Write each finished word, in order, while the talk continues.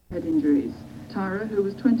head injuries. Tyra, who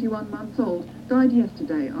was 21 months old, died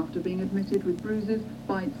yesterday after being admitted with bruises,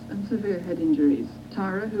 bites and severe head injuries.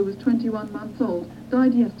 Tyra, who was 21 months old,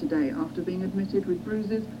 died yesterday after being admitted with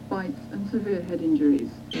bruises, bites and severe head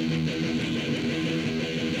injuries.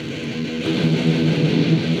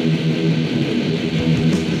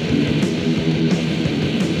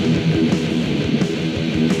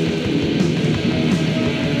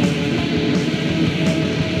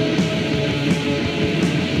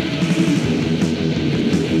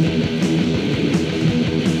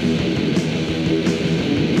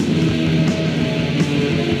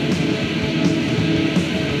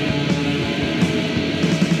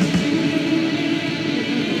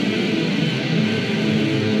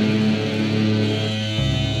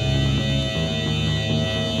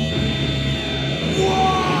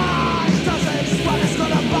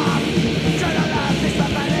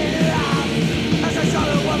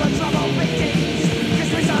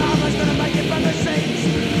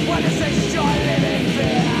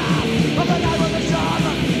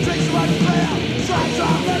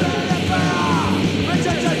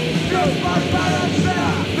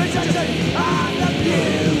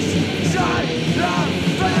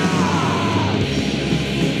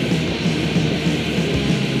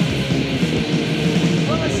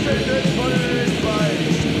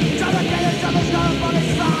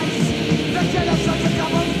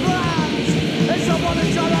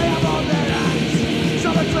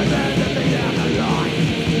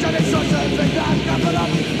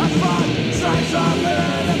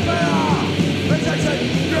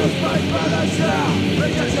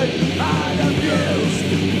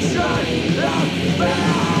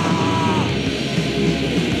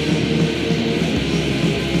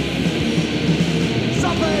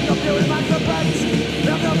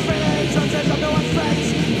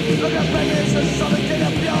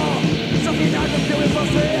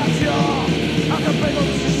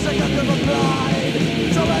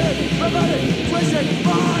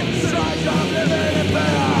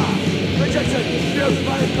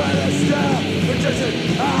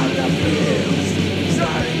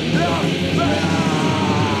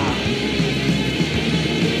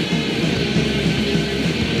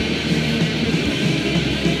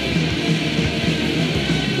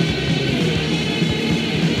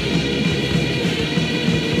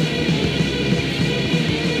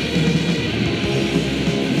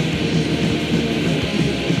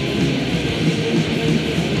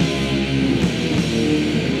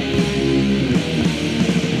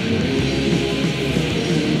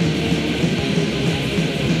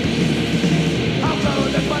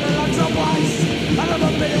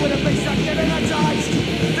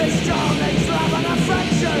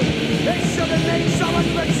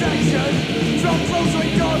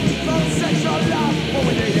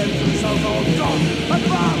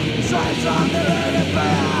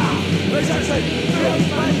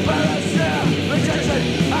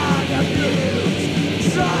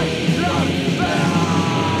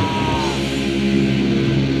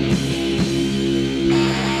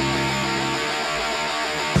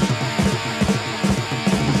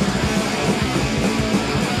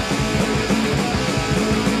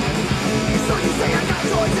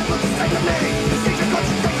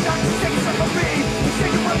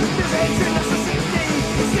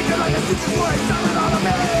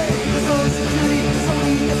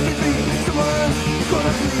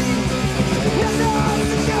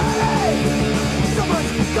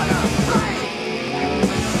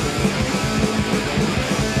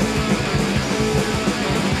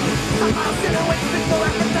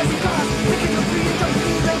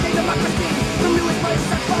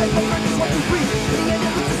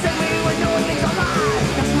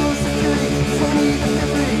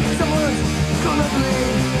 Someone's gonna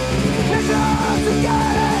bleed.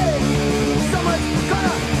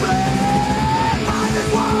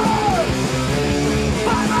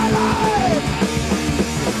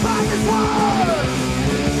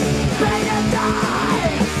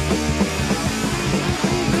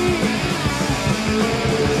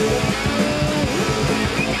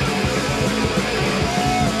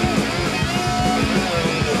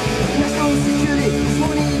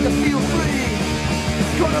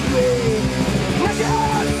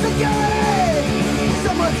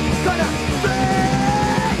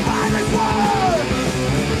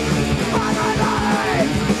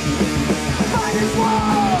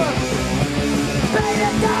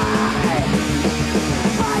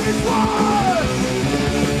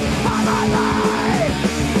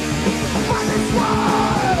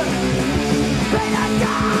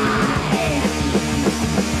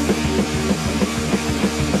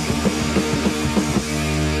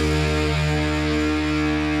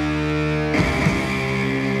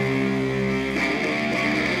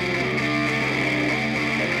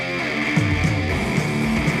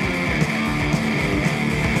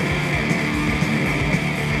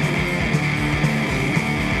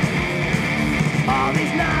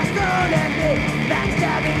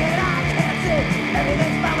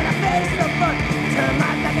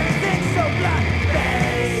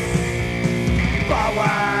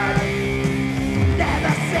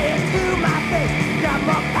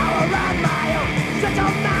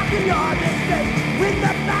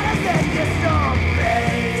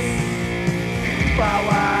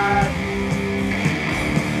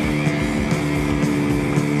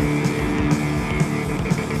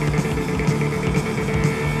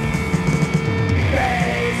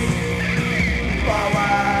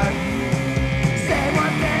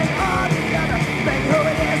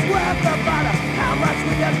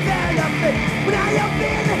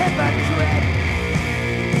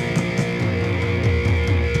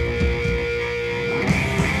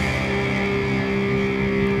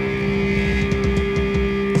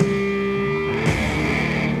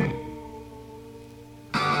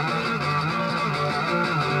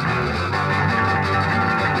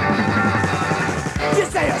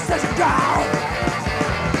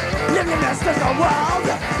 world.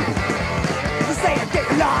 You say you get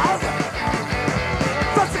love.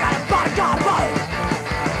 First you gotta body God mode.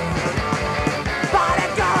 Body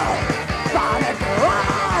girl, body girl.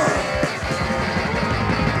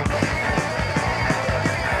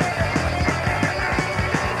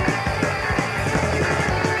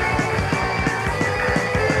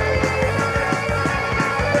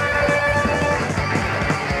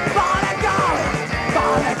 Body girl,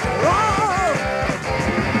 body girl.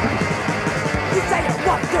 You say you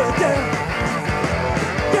want to do.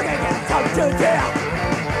 You can get told to do.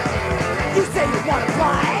 You say you wanna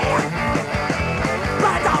play,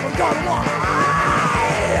 but I don't go away.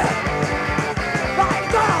 Body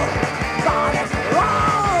girl, body girl.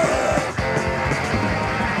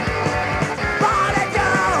 Body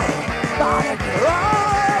girl, body girl.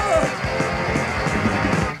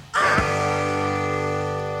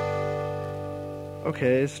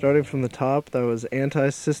 Okay, starting from the top, that was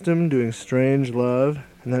Anti-System doing Strange Love,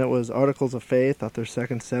 and then it was Articles of Faith off their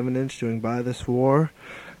second 7-inch doing By This War,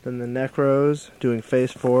 then the Necros doing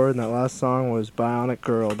Phase 4, and that last song was Bionic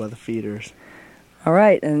Girl by the Feeders. All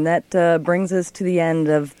right, and that brings us to the end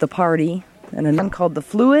of the party, and a one called The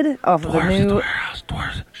Fluid off of the new...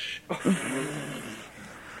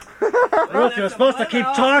 Ruth, you're supposed to keep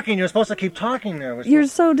talking. You're supposed to keep talking there. You're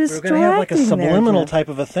so We're distracting. going to have like a subliminal there, type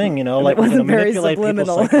of a thing, you know, like It we're going wasn't to very manipulate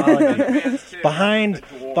people's subliminal.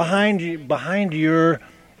 psychology. behind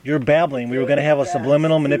your babbling, we were going to have a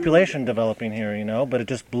subliminal manipulation developing here, you know, but it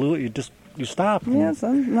just blew. You stopped. Yeah,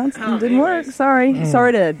 that didn't work. Sorry.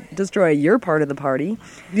 Sorry to destroy your part of the party.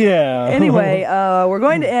 Yeah. Anyway, we're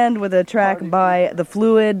going to end with a track by The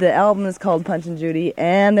Fluid. The album is called Punch and Judy,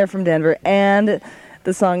 and they're from Denver, and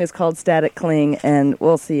the song is called Static Cling, and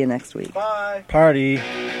we'll see you next week. Bye! Party.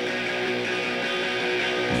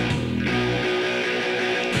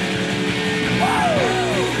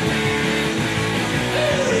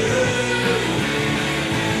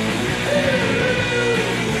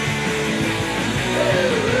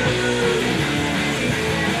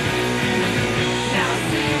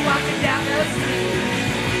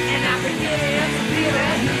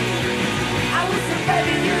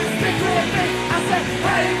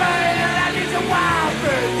 Hey man, I need some wild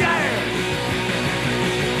bird, yeah.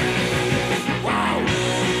 Wow.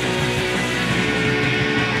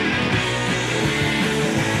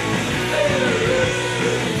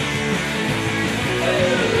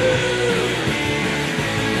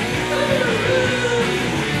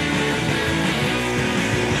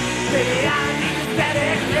 Baby, I need a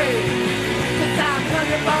static thing, 'cause I'm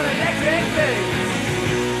hungry for electric things.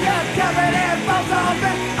 You're covered in both of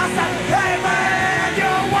it. I said, hey man,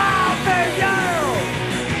 you're wild thing, yeah.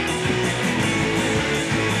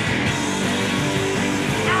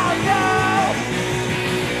 Oh no.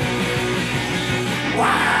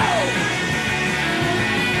 Wow.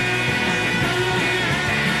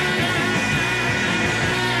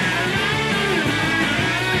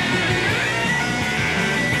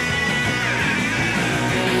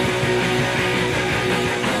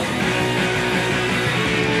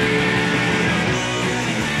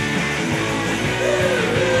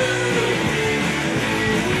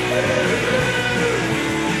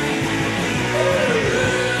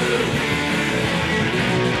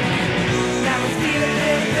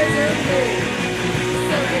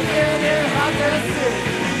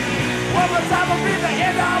 One more time will be the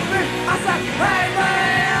end of me. I said, hey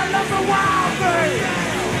man, that's a wild thing.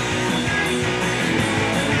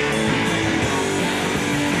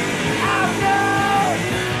 Oh no.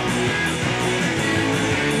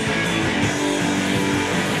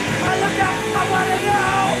 I look up, I wanna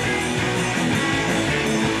know.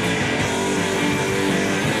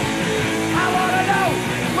 I wanna know.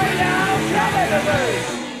 Wait now, tell me the thing.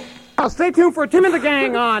 Stay tuned for Tim and the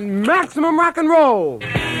Gang on Maximum Rock and Roll.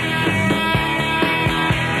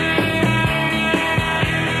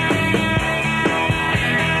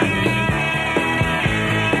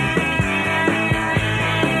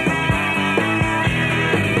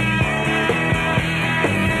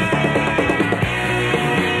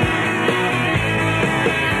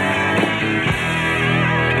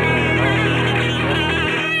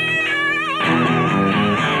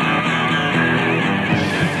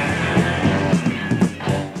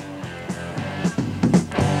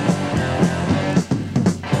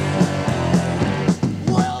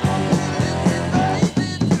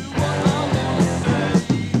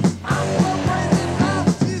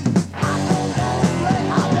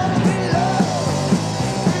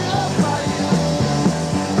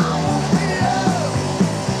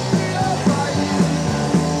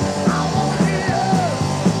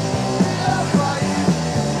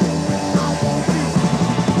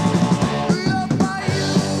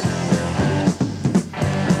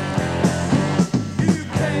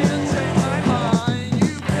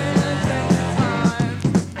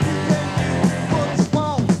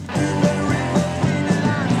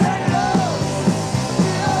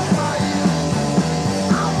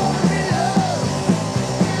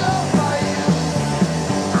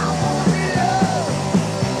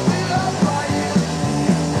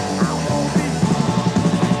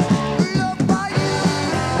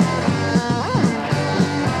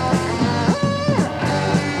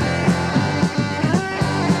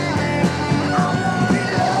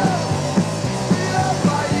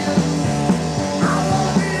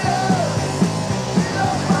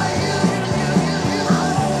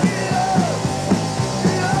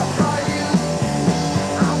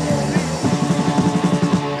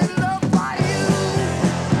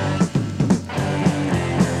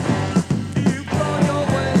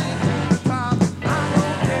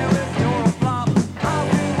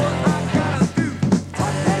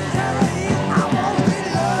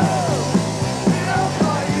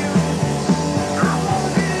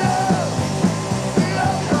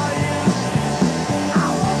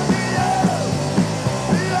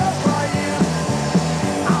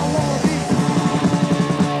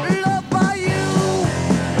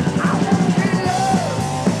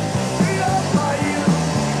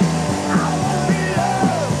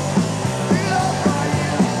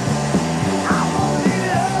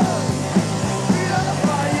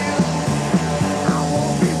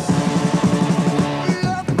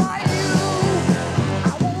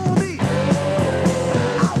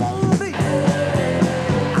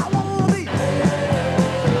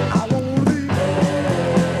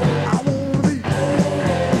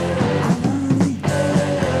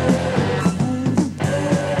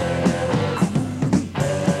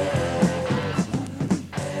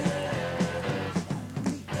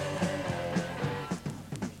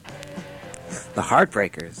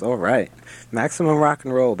 Heartbreakers, all right. Maximum Rock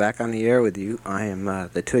and Roll, back on the air with you. I am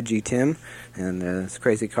the Tudgy Tim, and it's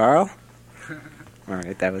Crazy Carl. All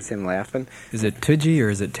right, that was him laughing. Is it Tudgy, or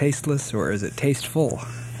is it tasteless, or is it tasteful?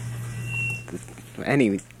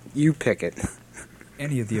 You pick it.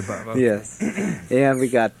 Any of the above. Okay. Yes. And we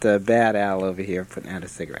got Bad Al over here putting out a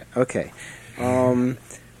cigarette. Okay.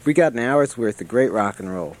 We got an hour's worth of great rock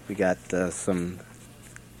and roll. We got some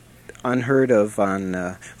unheard of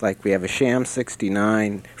on, like we have a Sham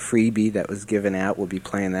 69 freebie that was given out. We'll be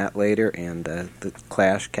playing that later, and the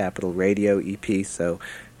Clash Capital Radio EP, so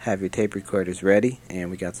have your tape recorders ready. And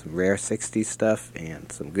we got some rare 60s stuff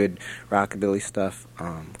and some good rockabilly stuff.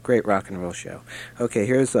 Great rock and roll show. Okay,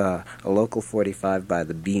 here's a local 45 by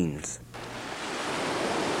the Beans.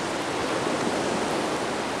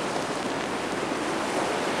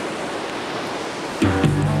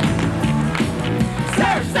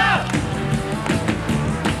 Surf's up!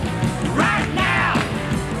 Right now!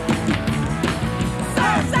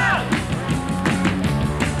 Surf's up!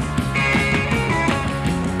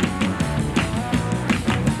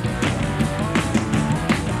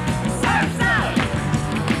 Surf's up!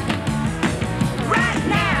 Right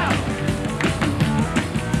now!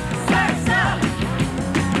 Surf's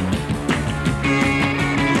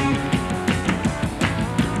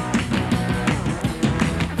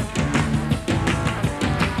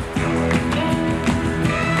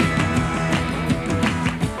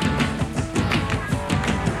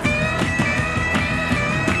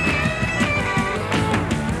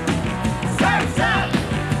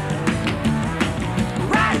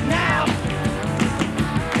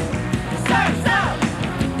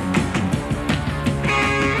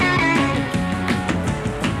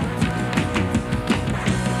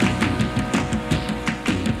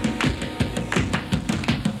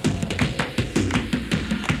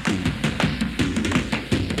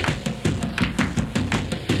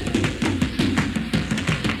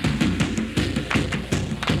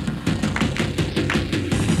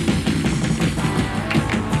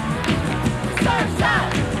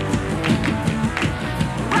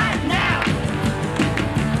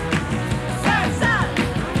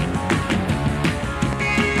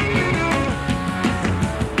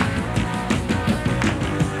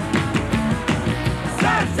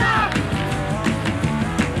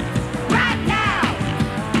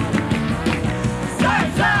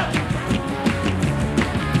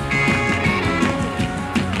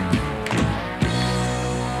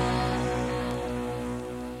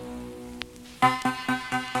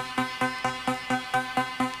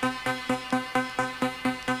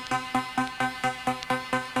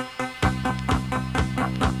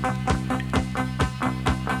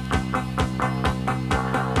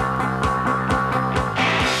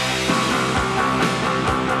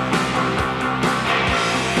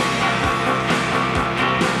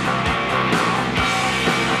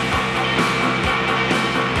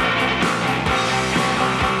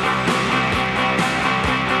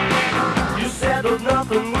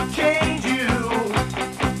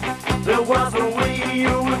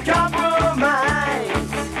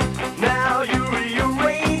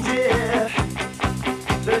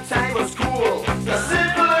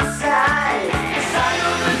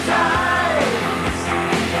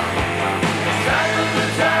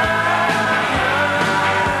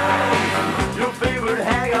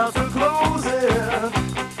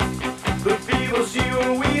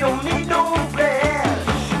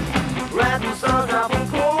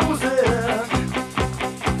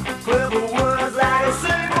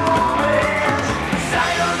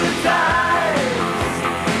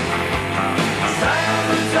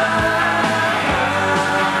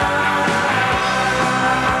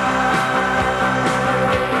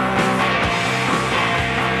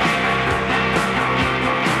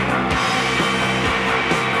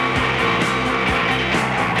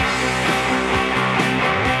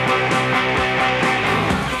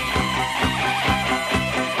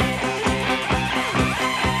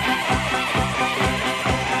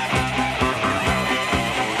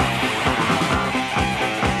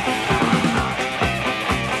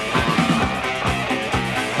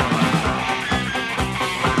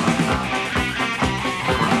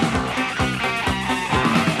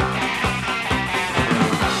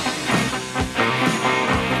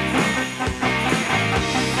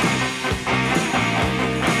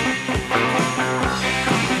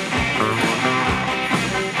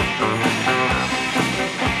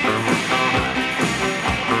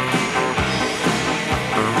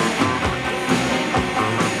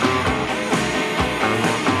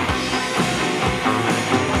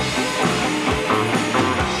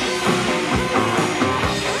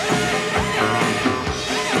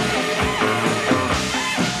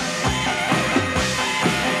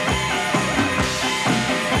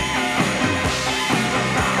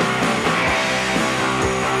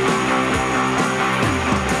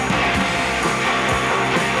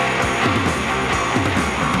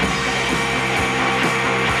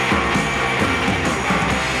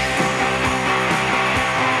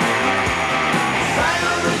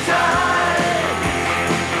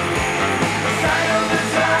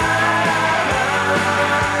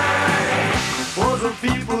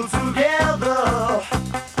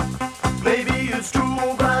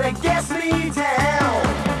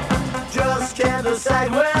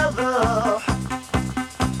side where the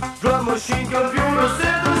drum machine computer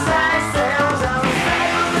synthesize sounds on the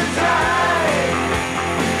side of the time.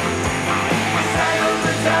 Side of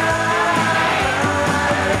the time.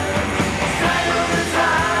 Side of the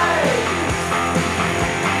time.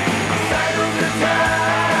 Side of the time.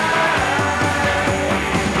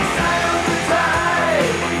 Side of the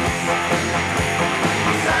time.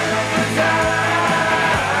 Side of the time.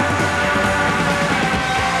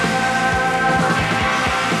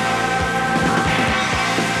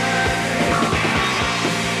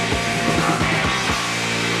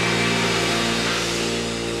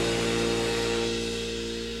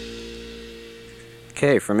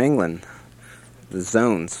 Okay, from England, the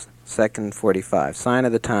Zones, second 45, Sign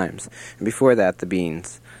of the Times. And before that, the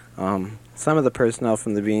Beans. Some of the personnel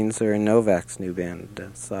from the Beans are in Novak's new band.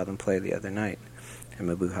 Saw them play the other night in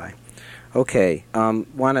Mabuhay. Okay,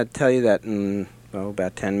 want to tell you that in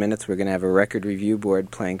about 10 minutes we're going to have a record review board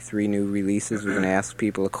playing 3 new releases. We're going to ask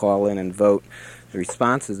people to call in and vote. The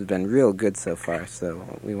responses have been real good so far,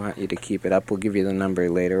 so we want you to keep it up. We'll give you the number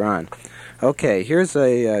later on. Okay, here's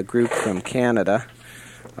a group from Canada.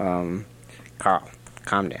 Carl,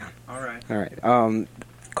 calm down. All right. All right.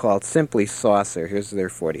 Called Simply Saucer. Here's their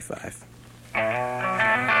 45. You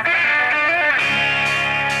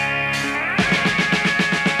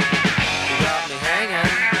got me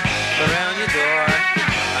hanging around your door.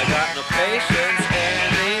 I got no patience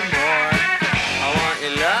anymore. I want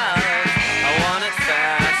your love, I want it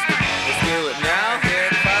fast. Let's do it now, here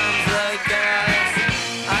comes the gas.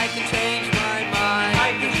 I can change my mind.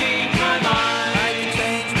 I can change my mind. I can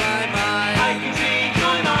change my mind. I can change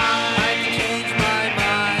my mind. I can change my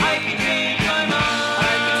mind. I can change my mind.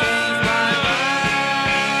 I can change my mind.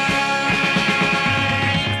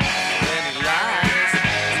 Many lies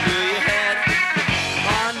through your head,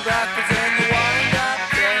 on backwards and you wind up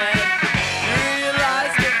dead. You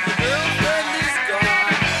realize that your girlfriend is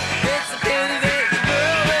gone. It's a pity that your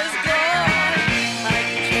girl is gone. I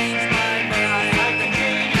can change my mind. I can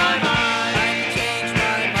change my mind. I can change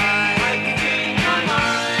my mind. I can change my mind.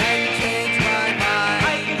 I can change my mind. I can change my mind.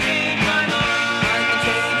 I can change my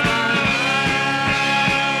mind.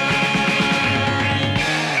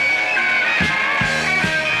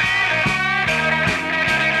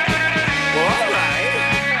 Well, all right.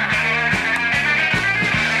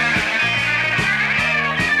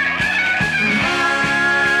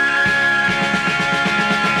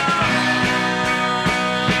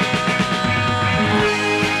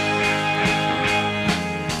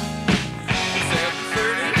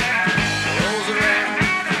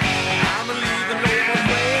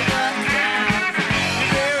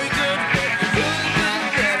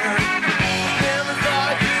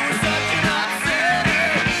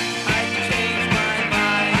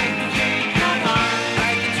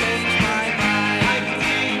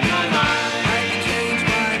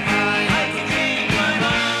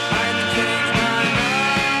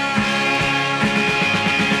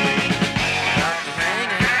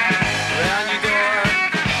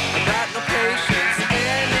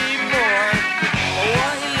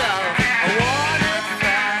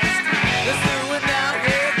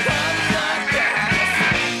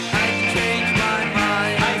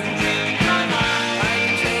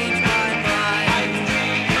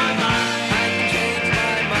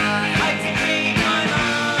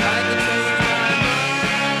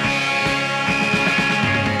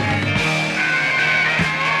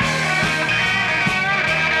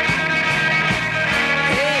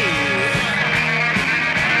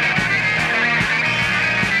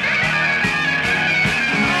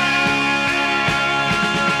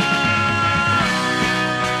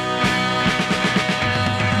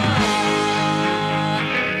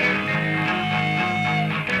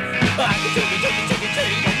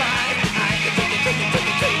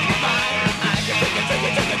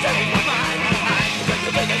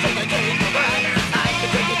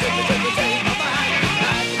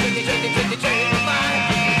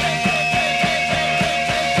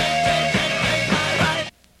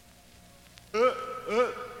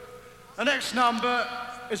 The next number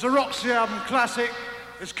is a Roxy album classic.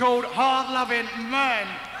 It's called Hard Loving Man.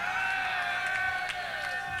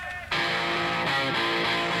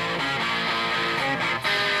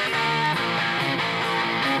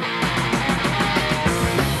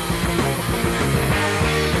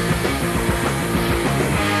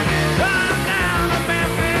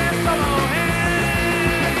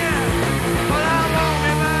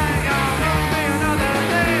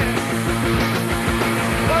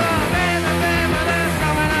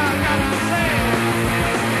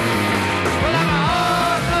 Well, I'm a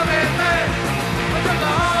hard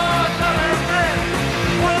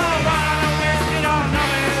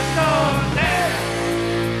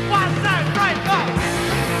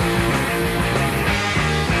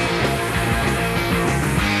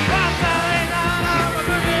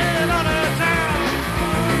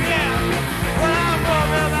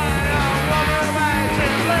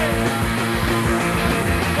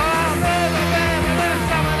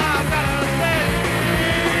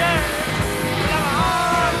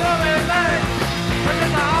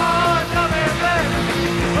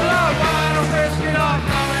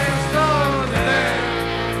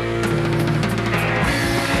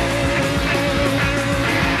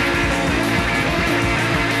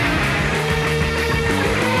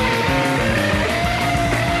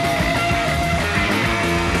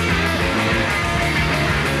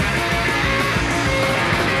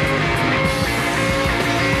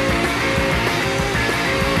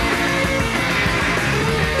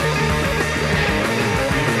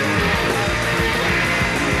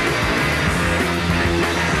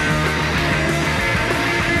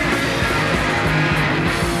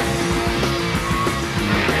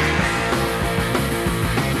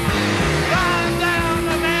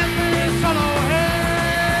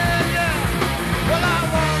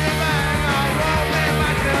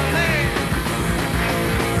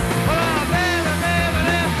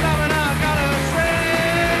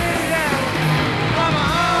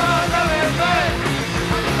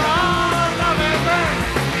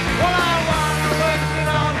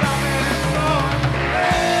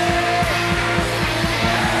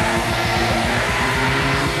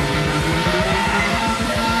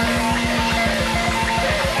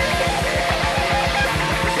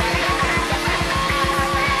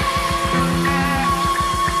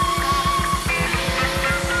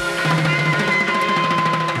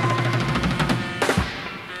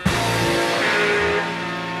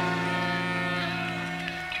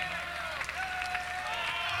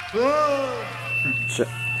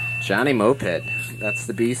Johnny Moped. That's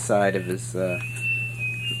the B side of his. Go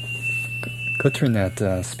turn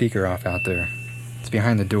that speaker off out there. It's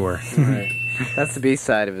behind the door. Right. That's the B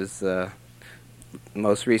side of his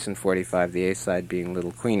most recent 45. The A side being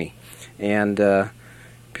Little Queenie, and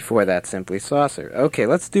before that, Simply Saucer. Okay,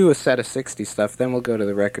 let's do a set of 60 stuff. Then we'll go to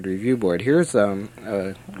the record review board. Here's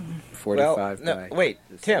 45. No, wait,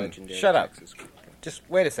 Tim, shut up. Just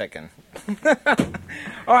wait a second.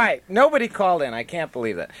 All right, nobody called in. I can't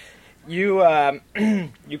believe that. You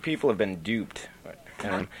you people have been duped.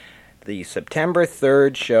 The September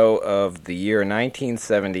 3rd show of the year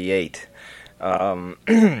 1978.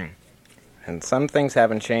 And some things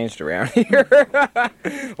haven't changed around here,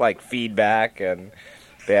 like feedback and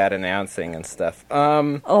bad announcing and stuff.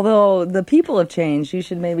 Although the people have changed, you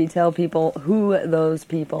should maybe tell people who those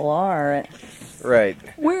people are. Right.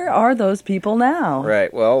 Where are those people now?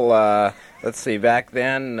 Right. Well, let's see. Back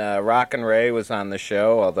then, Rockin' Ray was on the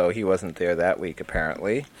show, although he wasn't there that week,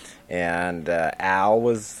 apparently. And Al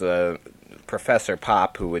was Professor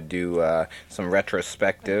Pop, who would do some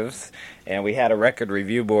retrospectives. And we had a record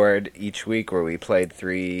review board each week where we played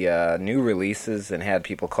 3 new releases and had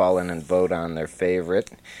people call in and vote on their favorite.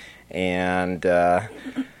 And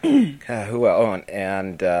who else?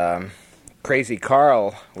 And Crazy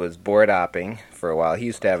Carl was board hopping for a while. He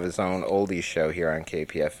used to have his own oldies show here on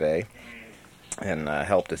KPFA and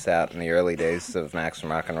helped us out in the early days of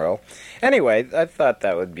Maximum Rock and Roll. Anyway, I thought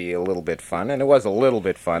that would be a little bit fun, and it was a little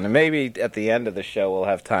bit fun. And maybe at the end of the show we'll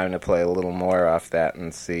have time to play a little more off that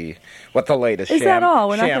and see what the latest Is that all?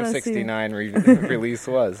 We're not Sham gonna 69 release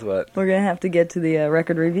was. But we're going to have to get to the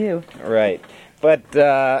record review. Right. But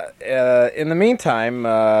in the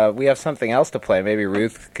meantime, we have something else to play. Maybe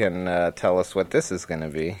Ruth can tell us what this is going to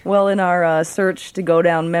be. Well, in our search to go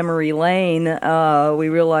down memory lane, we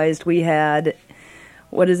realized we had,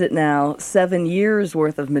 7 years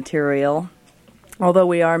worth of material. Although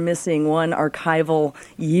we are missing one archival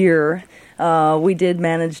year, we did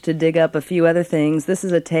manage to dig up a few other things. This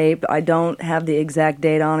is a tape. I don't have the exact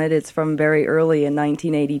date on it. It's from very early in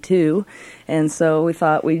 1982. And so we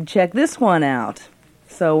thought we'd check this one out.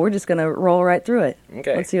 So we're just going to roll right through it.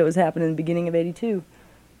 Okay. Let's see what was happening in the beginning of 82.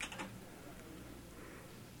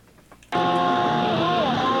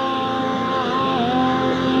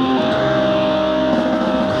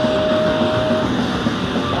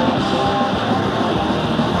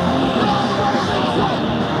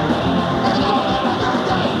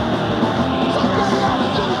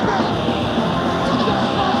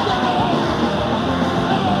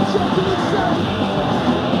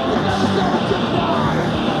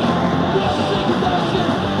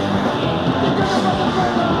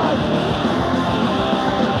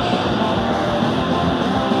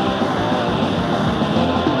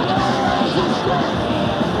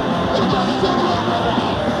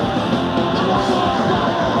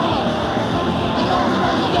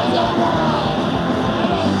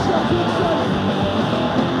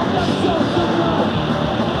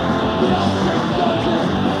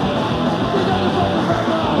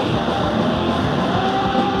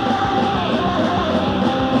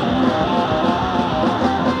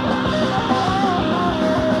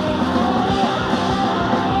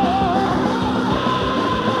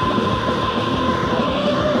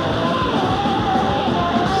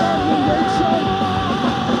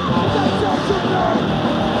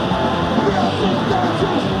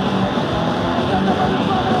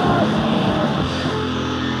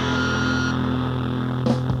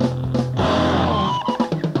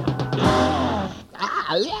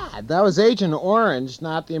 That was Agent Orange,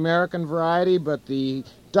 not the American variety, but the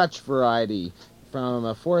Dutch variety from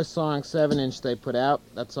a 4-song 7-inch they put out.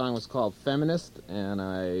 That song was called Feminist, and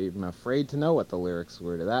I'm afraid to know what the lyrics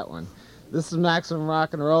were to that one. This is Maximum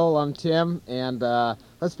Rock and Roll. I'm Tim, and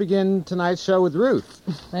let's begin tonight's show with Ruth.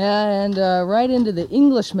 Yeah, and right into the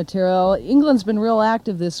English material. England's been real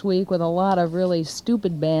active this week with a lot of really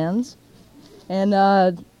stupid bands. And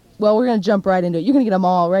well, we're going to jump right into it. You're going to get them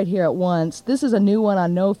all right here at once. This is a new one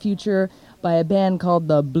on No Future by a band called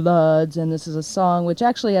The Bloods, and this is a song which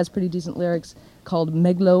actually has pretty decent lyrics called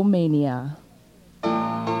Megalomania.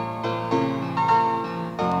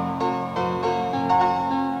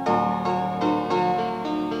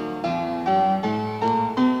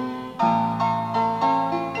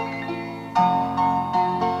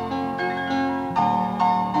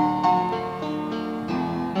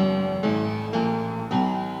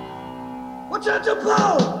 Watch out to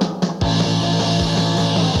blow!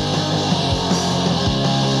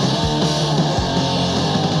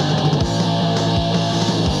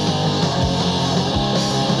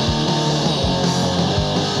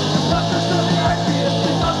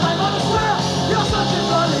 Because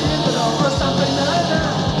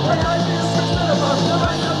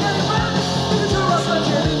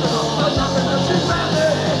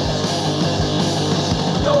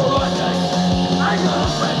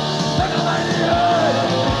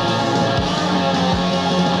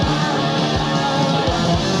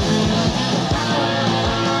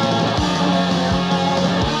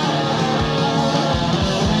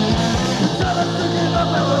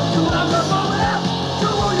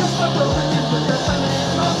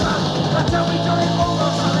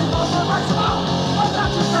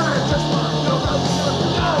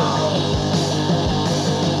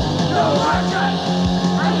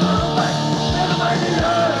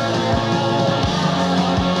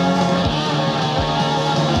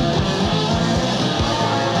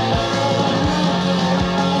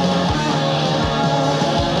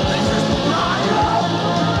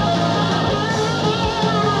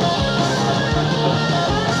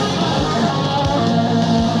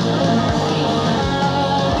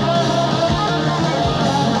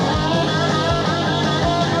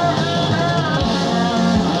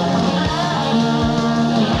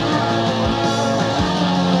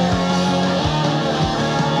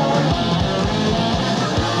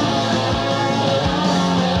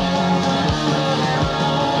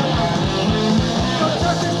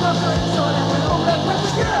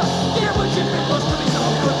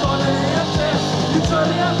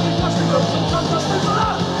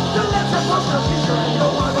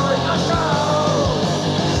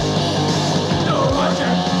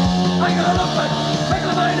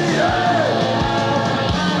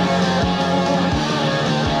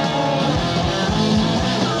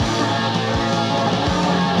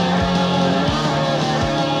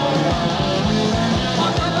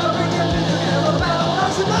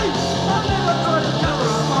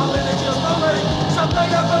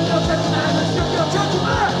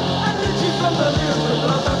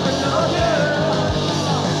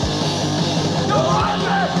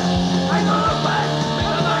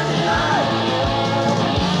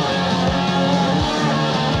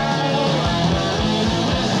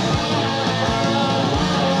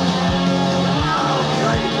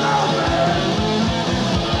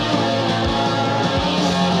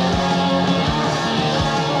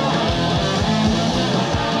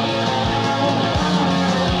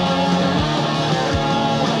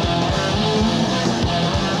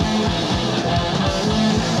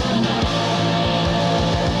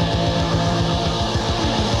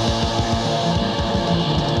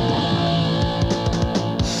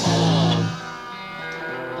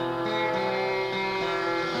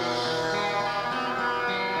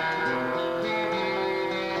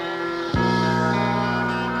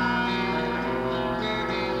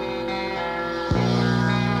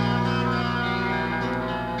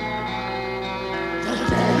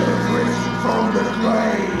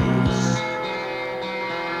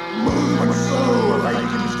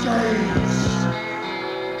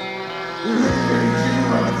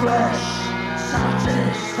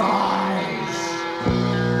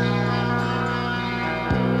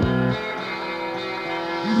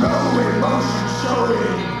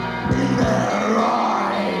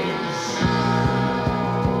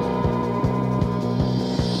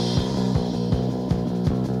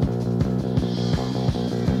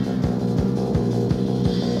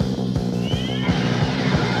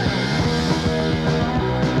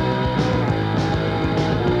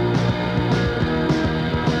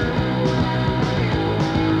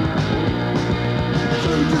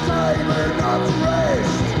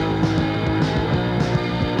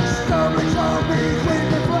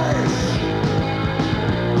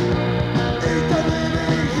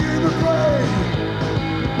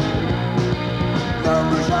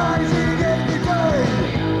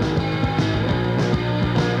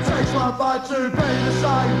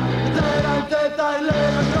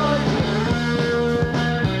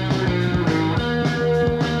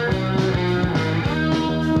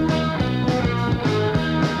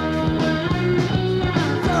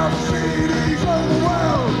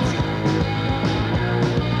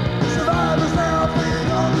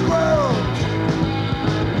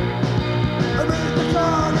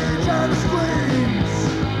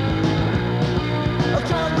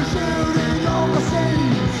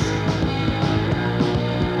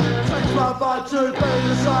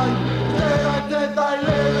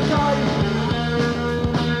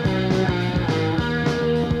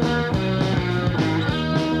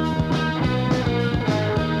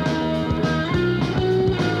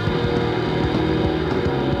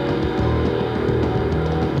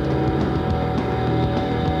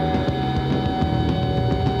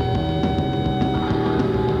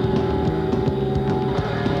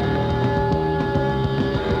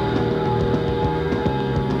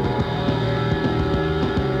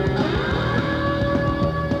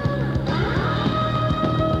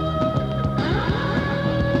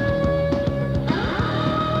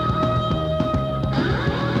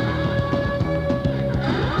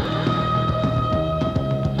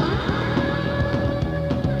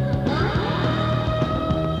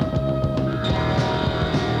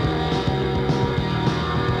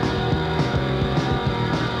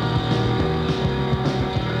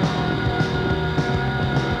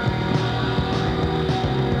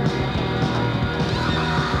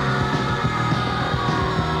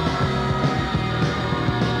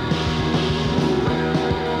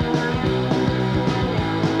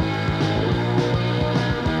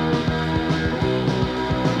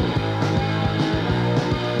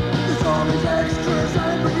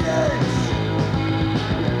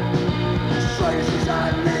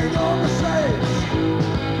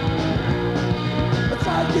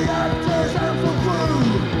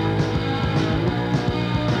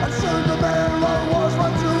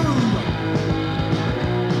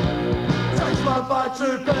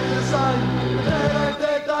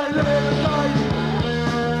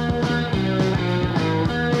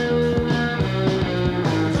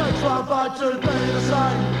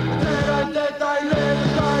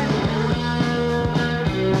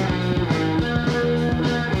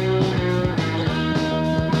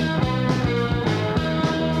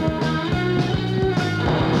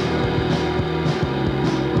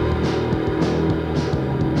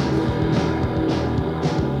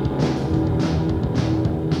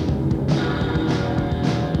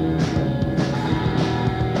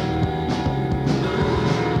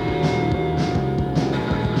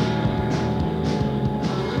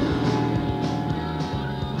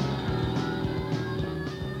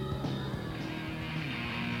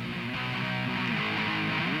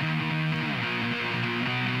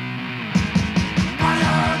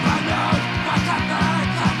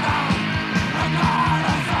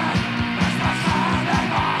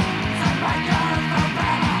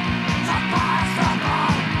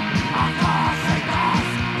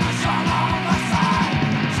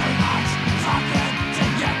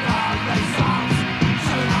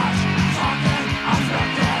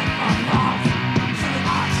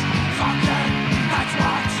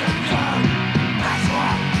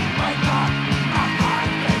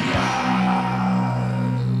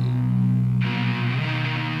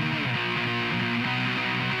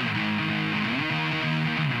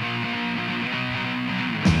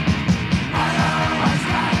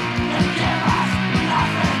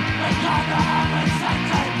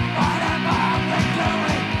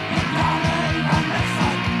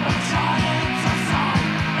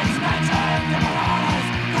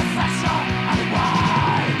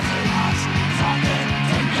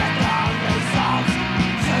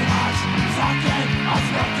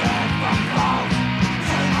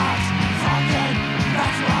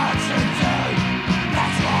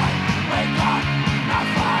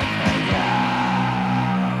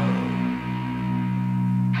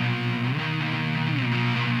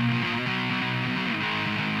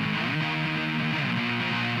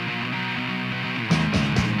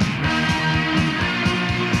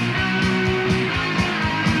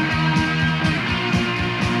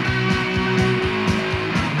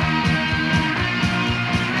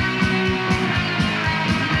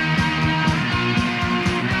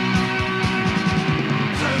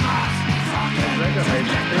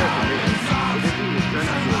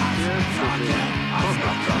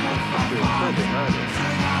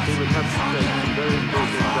I'm very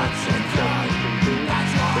pleased that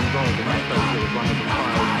involved in that failure of one of the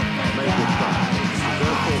five major trials.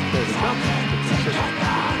 Therefore, for the government to consider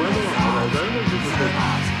whether or not, as owners of the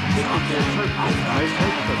business, it would be appropriate to make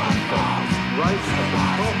such a step right at the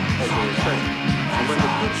top of the recession, and when the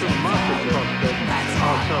future market prospects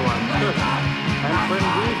are so uncertain, and when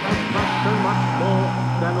we have cost so much more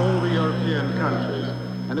than all the European countries.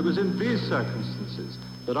 And it was in these circumstances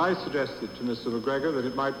that I suggested to Mr. McGregor that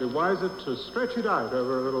it might be wiser to stretch it out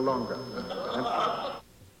over a little longer.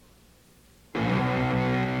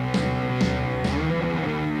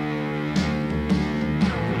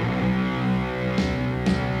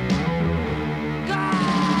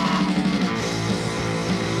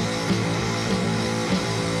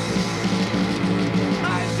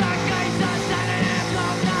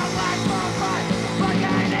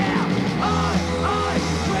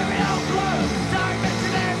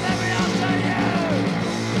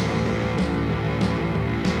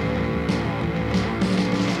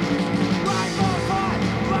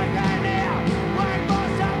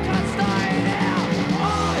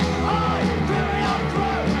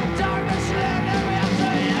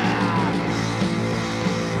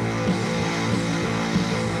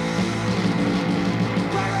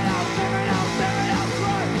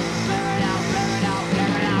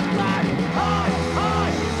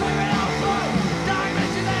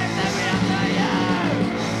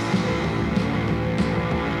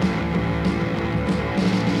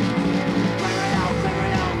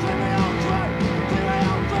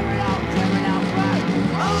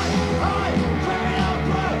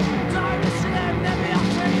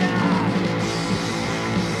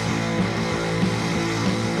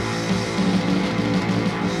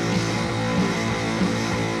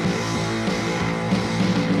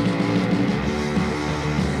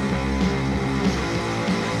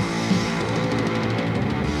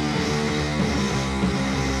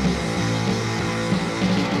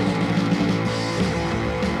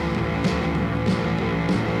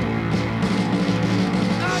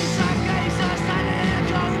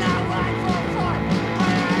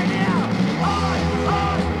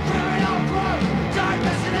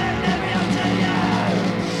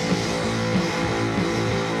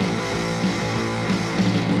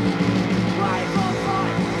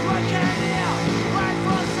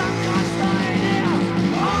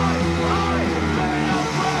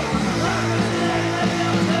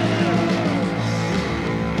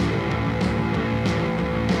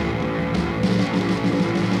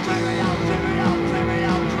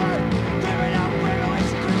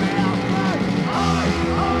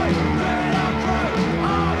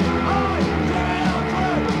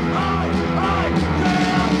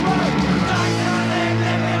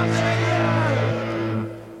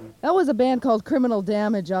 A band called Criminal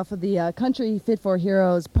Damage off of the Country Fit for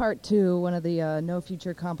Heroes Part 2, one of the No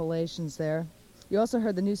Future compilations there. You also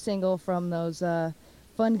heard the new single from those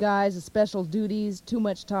fun guys, The Special Duties, Too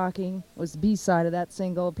Much Talking, was the B-side of that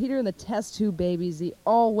single. Peter and the Test Tube Babies, the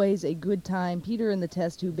Always a Good Time, Peter and the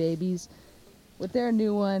Test Tube Babies, with their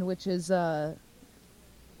new one, which is, I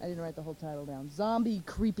didn't write the whole title down, Zombie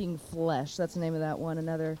Creeping Flesh, that's the name of that one,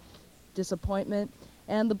 another disappointment.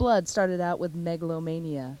 And The Blood started out with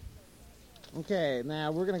Megalomania. Okay,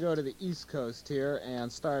 now we're going to go to the East Coast here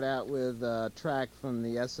and start out with a track from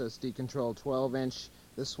the SSD Control 12-inch.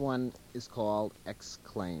 This one is called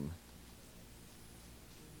Exclaim.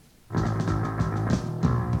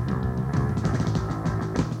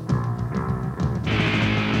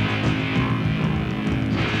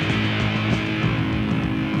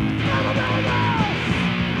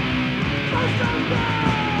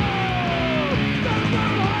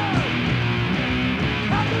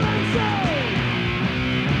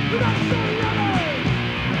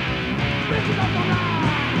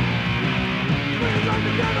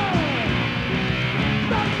 Together!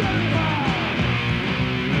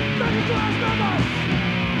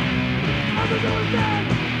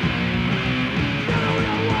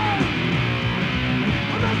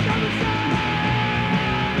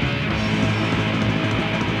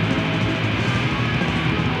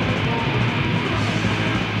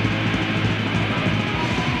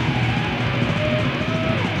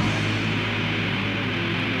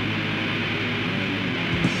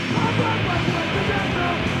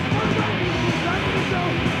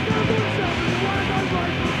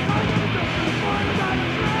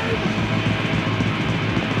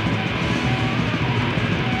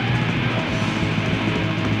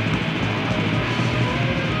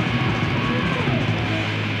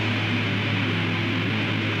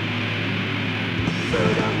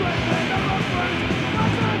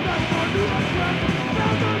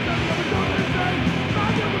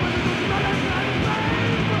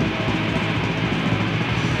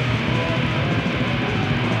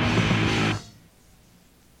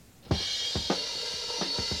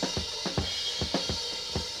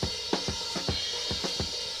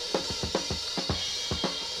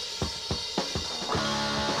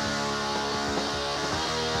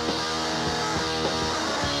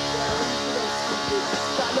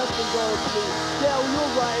 me. Yeah, well,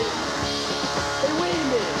 you're right. Hey, wait a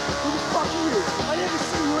minute. Who the fuck are you? I never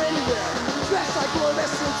see you anywhere. You dress like one of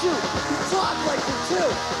SO2. You talk like them too.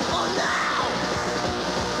 Oh, now!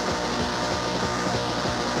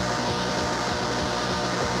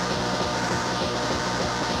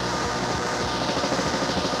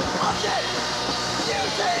 Okay! You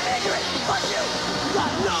say I'm ignorant! Fuck you! You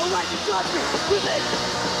got no right to judge me with this!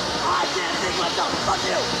 I can't think myself! Fuck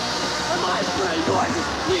you! And my brain noises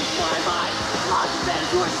reach my mind! Lots of bad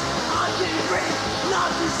choices! I'm getting free! Not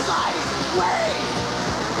society's way!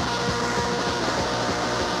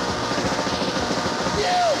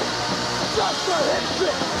 You! Just a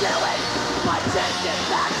hypocrite! Get away! My chest gets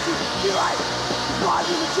back to you right! Brought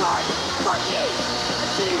you the charge! Fuck you! I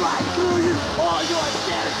see right through you! All your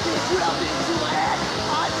standards being drilled into my head!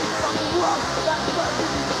 I think from the world that's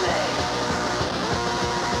perfectly thing!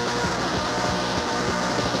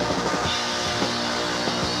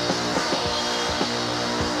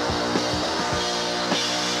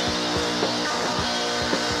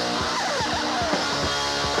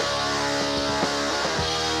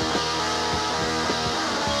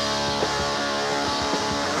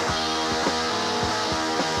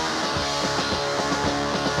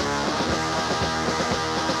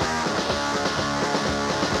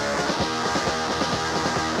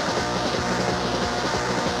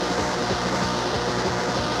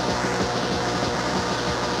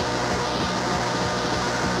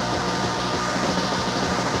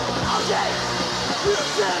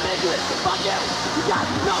 Fuck you! You got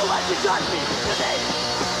no right to judge me! You see?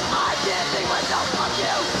 I can't think myself, fuck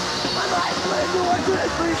you! My mind's playing doors and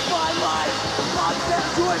it brings my life! Lots of bad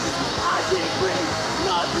choices, I can't breathe!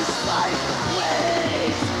 Not this life,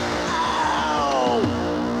 please! Ow!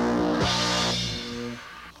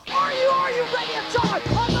 Are you ready to die?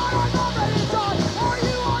 I'm not ready to die! Are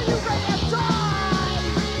you ready to die?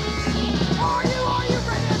 Are you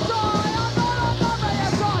ready to die? I'm not ready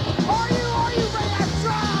to die! Are you ready to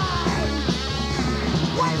die?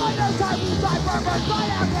 Wait like no time, we die forever.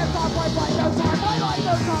 Side out there, stop, wait like no time. Wait like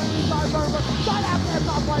no time, we die forever. Side out there,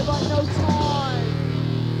 stop, wait like no time.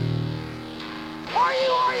 Are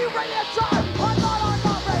you ready to die? I'm not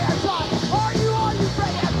ready to die. Are you ready to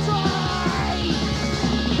die?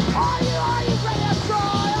 Are you ready to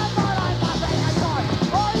die? I'm not ready to die.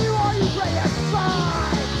 Are you ready to die?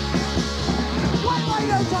 Wait like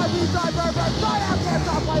no time, we die forever. Side out there,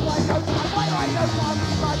 stop, wait like no time. Wait like no time,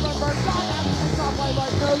 we die forever. Side out there, stop, wait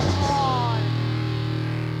like no time.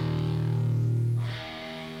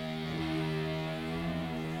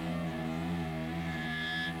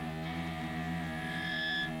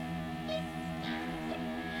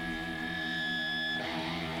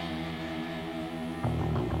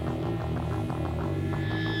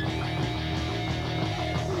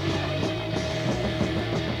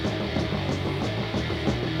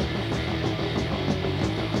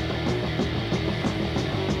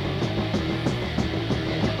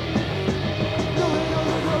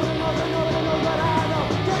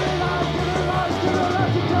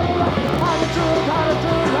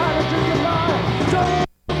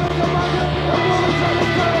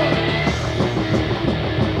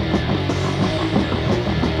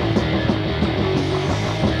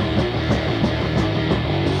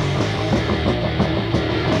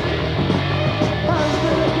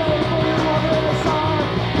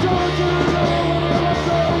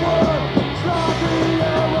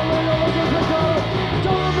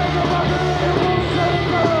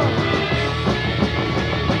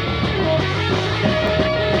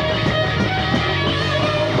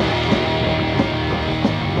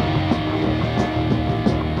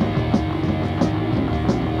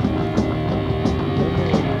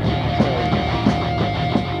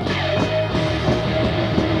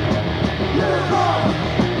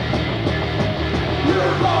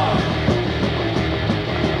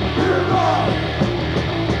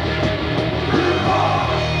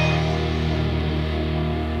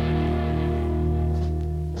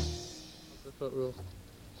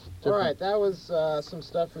 All right, that was some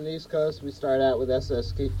stuff from the East Coast. We started out with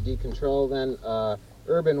SSD Control, then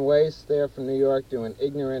Urban Waste there from New York doing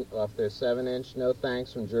Ignorant off their 7-inch. No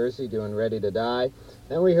Thanks from Jersey doing Ready to Die.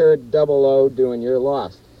 Then we heard Double O doing You're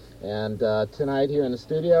Lost. And tonight here in the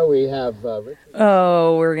studio we have Richard.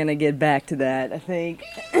 Oh, we're going to get back to that, I think,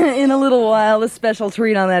 in a little while. A special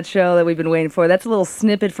treat on that show that we've been waiting for. That's a little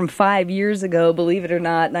snippet from 5 years ago, believe it or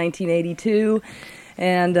not, 1982.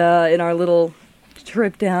 And in our little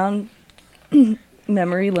trip down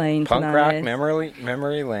memory lane Punk tonight. rock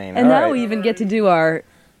memory lane. And All now right. we even get to do our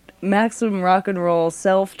Maximum Rock and Roll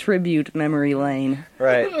self-tribute memory lane.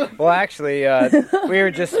 Right. Well, actually, we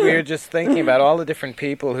were just thinking about all the different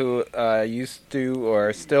people who used to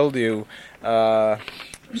or still do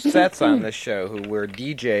sets on this show, who were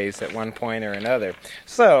DJs at one point or another.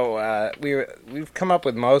 So we've come up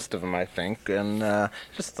with most of them, I think, and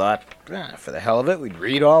just thought, for the hell of it, we'd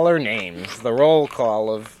read all their names, the roll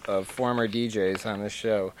call of former DJs on this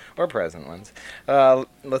show, or present ones.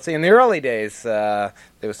 Let's see, in the early days, there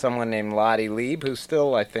was someone named Lottie Lieb, who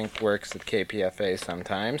still, I think, works at KPFA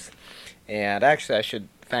sometimes. And actually, I should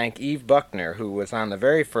thank Eve Buckner, who was on the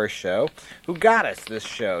very first show, who got us this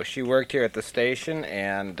show. She worked here at the station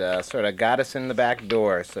and sort of got us in the back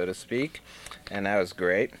door, so to speak, and that was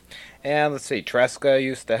great. And let's see, Tresca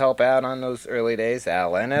used to help out on those early days,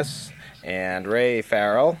 Al Ennis and Ray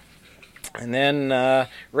Farrell. And then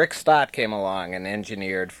Rick Stott came along and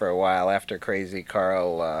engineered for a while after Crazy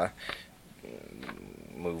Carl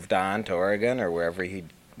moved on to Oregon or wherever he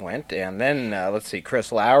went. And then, let's see,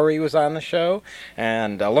 Chris Lowry was on the show,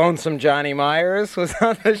 and Lonesome Johnny Myers was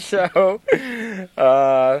on the show,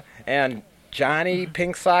 and Johnny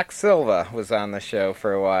Pink Sock Silva was on the show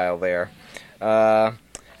for a while there. And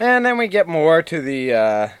then we get more to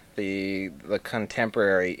the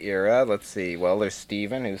contemporary era. Let's see, well, there's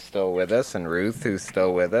Stephen, who's still with us, and Ruth, who's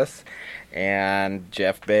still with us, and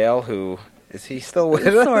Jeff Bale, who... Is he still with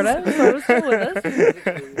us? Sort of still with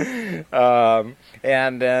us.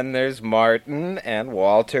 And then there's Martin and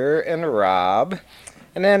Walter and Rob.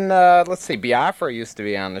 And then, let's see, Biafra used to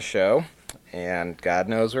be on the show, and God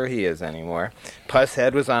knows where he is anymore.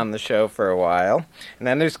 Pusshead was on the show for a while. And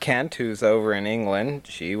then there's Kent, who's over in England.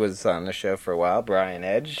 She was on the show for a while. Brian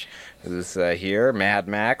Edge, who's here. Mad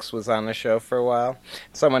Max was on the show for a while.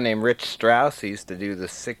 Someone named Rich Strauss, who used to do the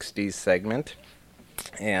 60s segment.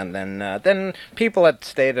 And then people had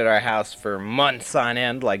stayed at our house for months on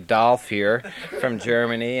end, like Dolph here from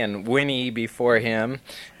Germany, and Winnie before him,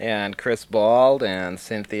 and Chris Bald and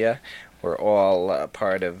Cynthia were all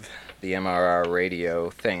part of the MRR radio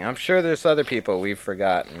thing. I'm sure there's other people we've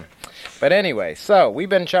forgotten. But anyway, so we've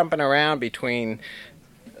been jumping around between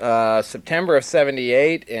September of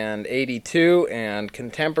 78 and 82, and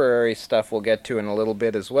contemporary stuff we'll get to in a little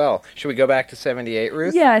bit as well. Should we go back to 78,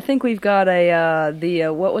 Ruth? Yeah, I think we've got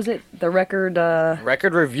what was it? The record...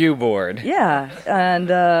 Record Review Board. Yeah, and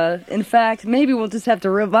in fact, maybe we'll just have to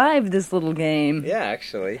revive this little game. Yeah,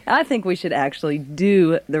 actually. I think we should actually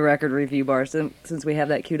do the Record Review Bar since we have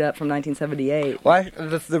that queued up from 1978. Well,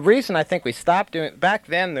 the reason I think we stopped doing... Back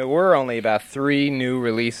then, there were only about 3 new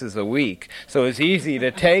releases a week, so it was easy to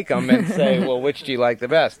take them and say, well, which do you like the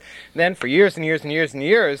best? And then for years and years and years and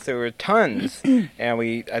years, there were tons, and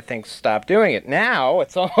we, I think, stopped doing it. Now,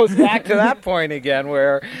 it's almost back to that point again,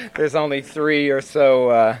 where there's only 3 or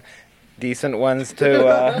so decent ones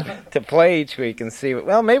to play each week and see.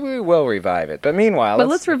 Well, maybe we will revive it. But meanwhile,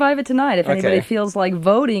 let's revive it tonight. If anybody feels like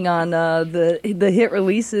voting on the hit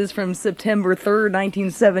releases from September 3rd,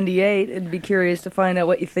 1978, I'd be curious to find out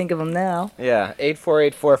what you think of them now. Yeah,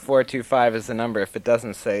 848-4425 is the number if it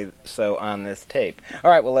doesn't say so on this tape.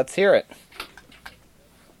 All right, well, let's hear it.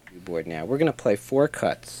 Board now. We're going to play 4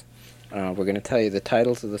 cuts. We're going to tell you the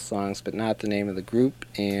titles of the songs, but not the name of the group,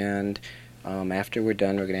 and after we're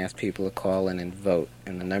done, we're going to ask people to call in and vote.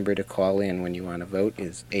 And the number to call in when you want to vote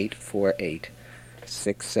is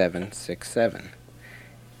 848-6767.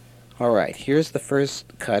 All right, here's the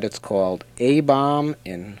first cut. It's called A-Bomb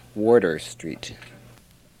in Wardour Street.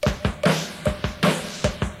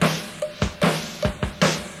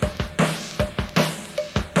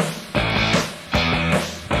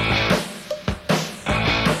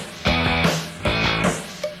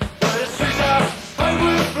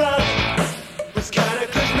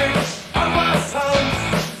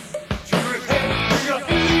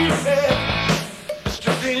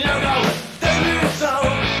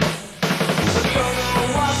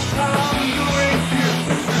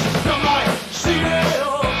 See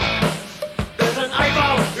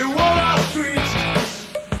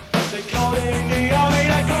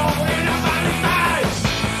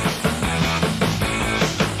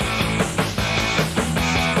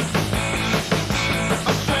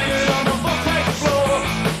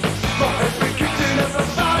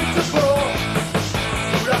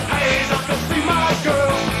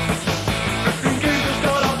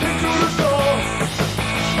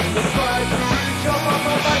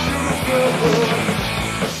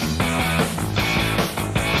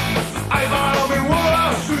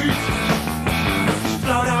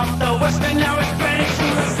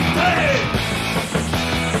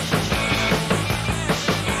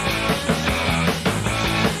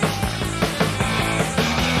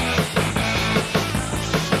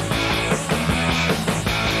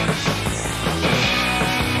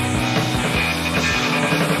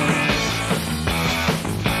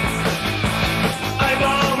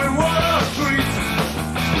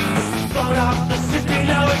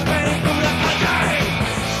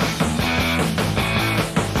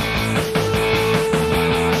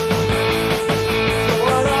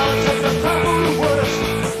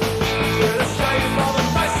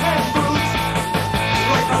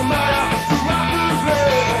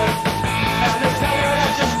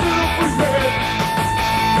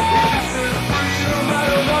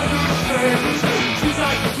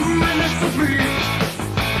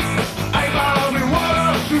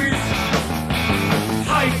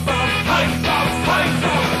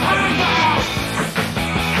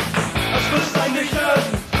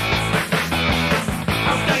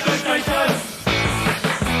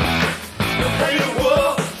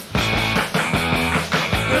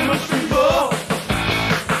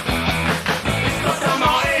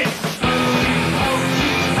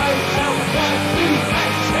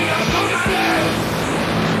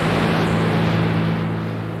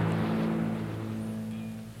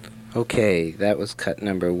Okay, that was cut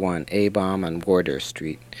number 1, A-Bomb on Wardour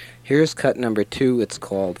Street. Here's cut number 2, it's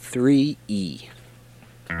called 3E.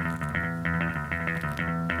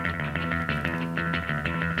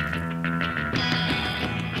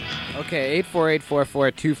 Okay,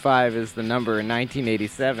 8484425 is the number in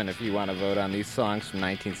 1987 if you want to vote on these songs from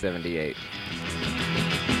 1978.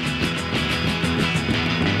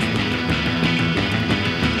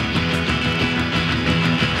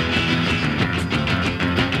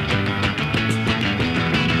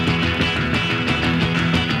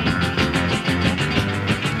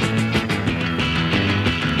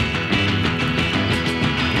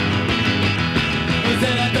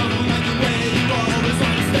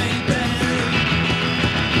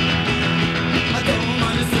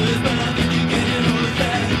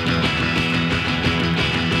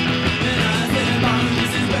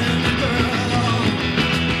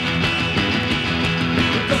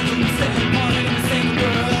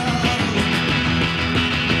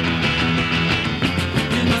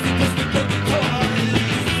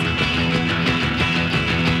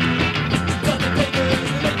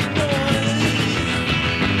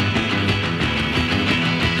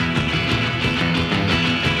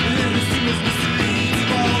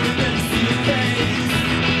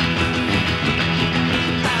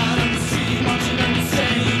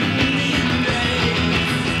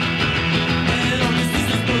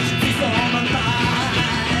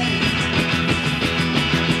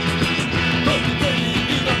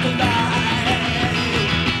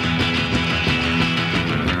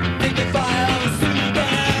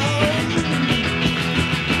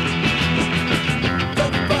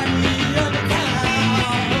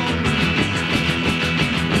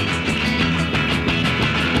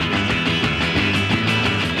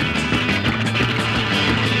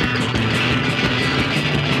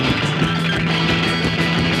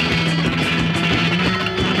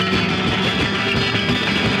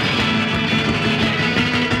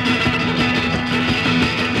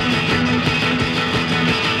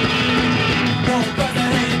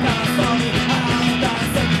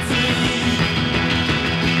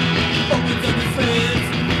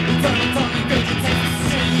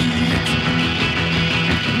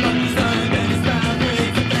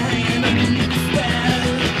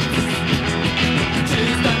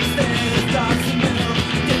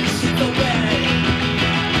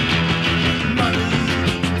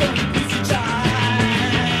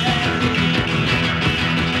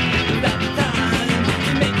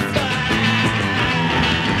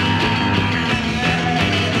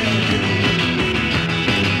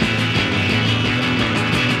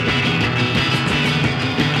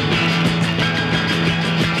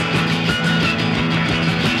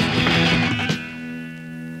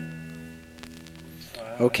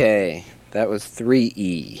 Okay, that was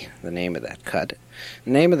 3E, the name of that cut.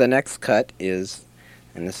 The name of the next cut is,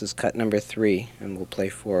 and this is cut number 3, and we'll play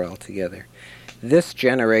 4 altogether. This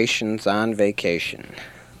Generation's on Vacation.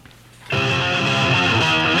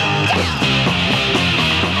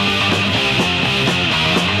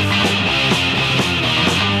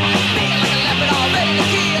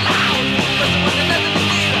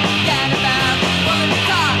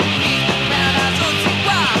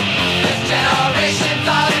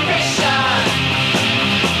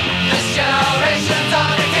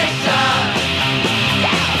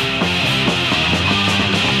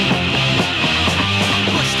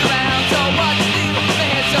 Pushed around, so what's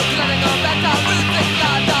the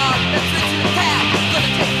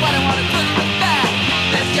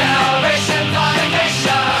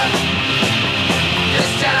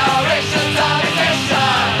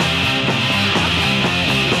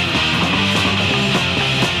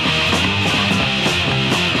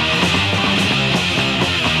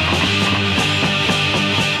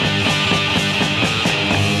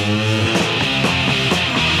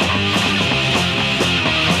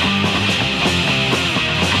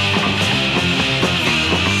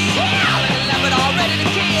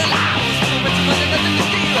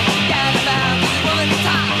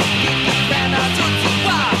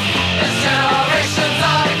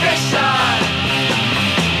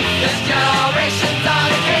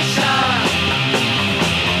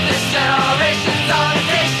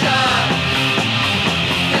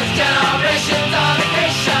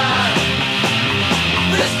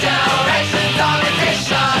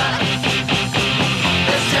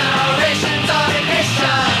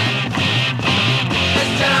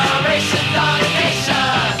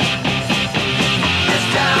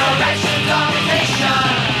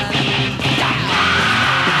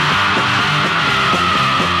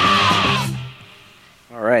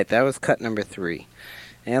that was cut number 3.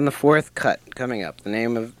 And the 4th cut coming up. The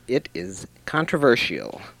name of it is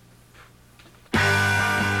Controversial.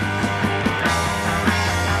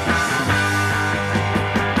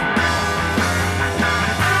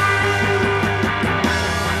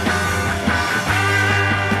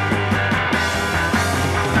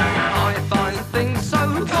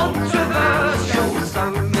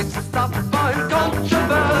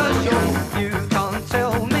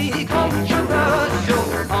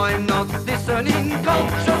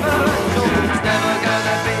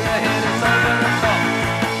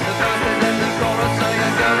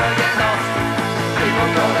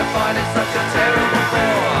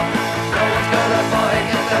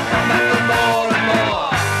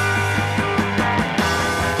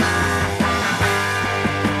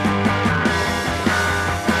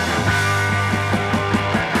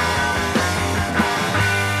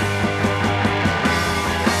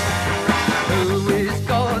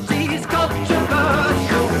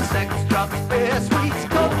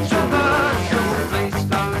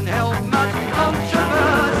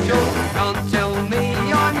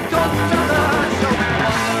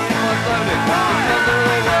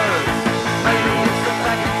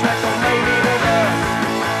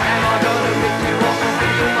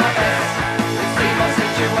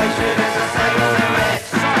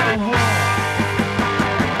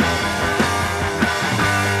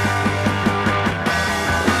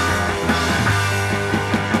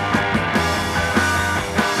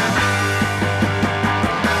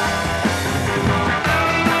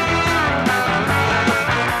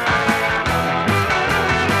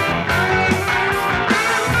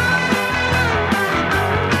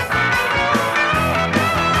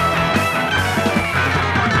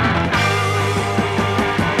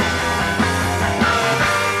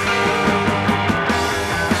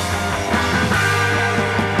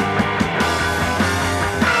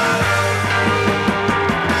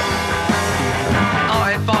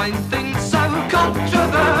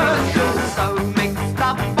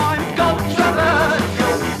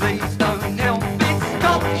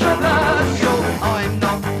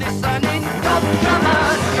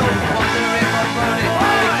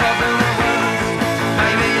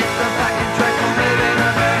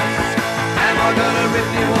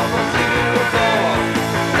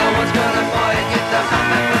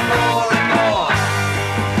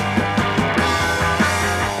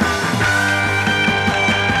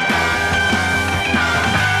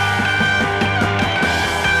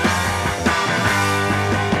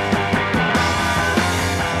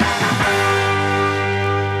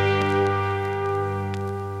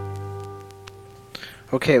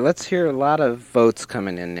 Okay, let's hear a lot of votes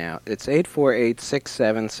coming in now. It's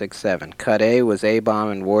 848-6767. Cut A was A-Bomb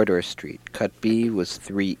and Wardour Street. Cut B was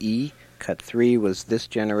 3E. Cut 3 was This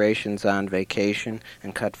Generation's on Vacation.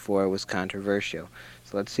 And Cut 4 was Controversial.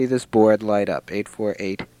 So let's see this board light up.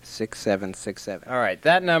 848-6767. All right,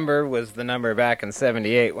 that number was the number back in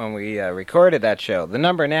 78 when we recorded that show. The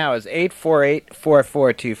number now is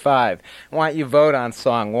 848-4425. I want you to vote on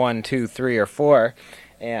song 1, 2, 3, or 4.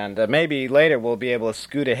 And maybe later we'll be able to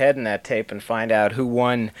scoot ahead in that tape and find out who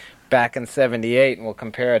won back in 78, and we'll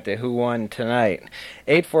compare it to who won tonight.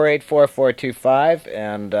 848-4425,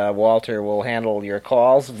 and Walter will handle your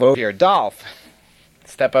calls. Vote here. Dolph,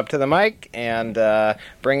 step up to the mic and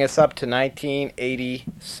bring us up to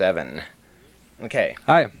 1987. Okay.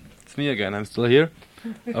 Hi, it's me again. I'm still here.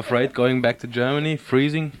 Afraid going back to Germany,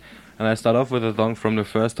 freezing. And I start off with a song from the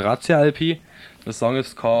first Razzia LP. The song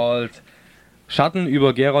is called Schatten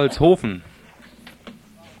über Geroldshofen.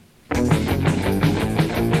 Ich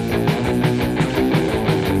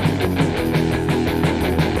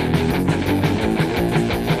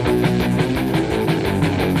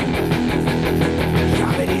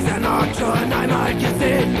habe diesen Ort schon einmal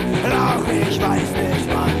gesehen, doch ich weiß nicht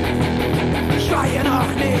wann. Ich war hier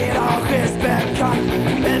noch nie, doch ist bekannt.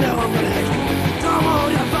 Erinnerung nicht, Traum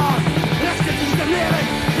oder wahr. Recht in diesem Leben,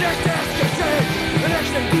 Recht ist geschehen.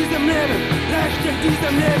 Recht in diesem Leben, Recht in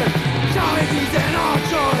diesem Leben. Ich habe diesen Ort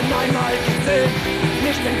schon einmal gesehen.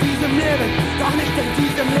 Nicht in diesem Leben, doch nicht in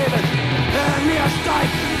diesem Leben. In mir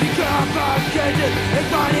steigt die Körperkälte, ich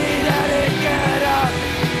war nie der Dicke da.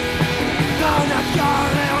 300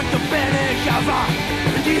 Jahre und so bin ich erwacht.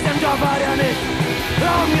 In diesem Dorf war der nicht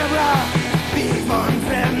umgebracht. Wie von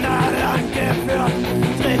fremder Land geführt,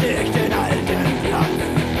 trete ich den alten Platz.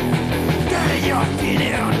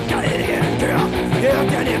 Guillotine und Galgentür,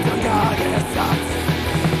 hört ihr den Tagessatz.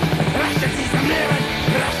 Recht in diesem Leben,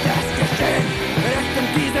 Recht ist geschehen. Recht in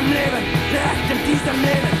diesem Leben, Recht in diesem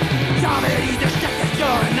Leben. Ich habe diese Städte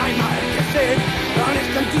schon einmal gesehen.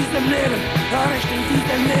 Recht in diesem Leben, Recht in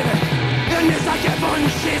diesem Leben. Denn mir seid der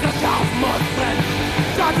Wunsch, Jesus auf muss brennen.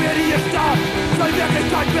 Dafür die ist da, soll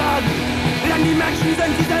Wirklichkeit werden. Denn die Menschen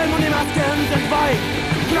sind dieselben und die Masken sind weiß.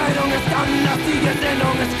 Kleidung ist anders, die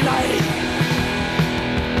Gesinnung ist gleich.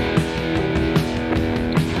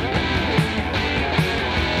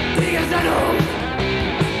 Die Gesinnung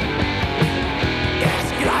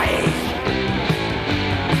ist gleich.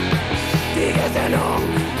 Die Gesinnung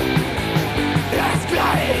ist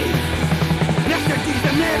gleich. Nicht in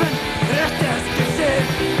diesem Leben, ist es geschehen.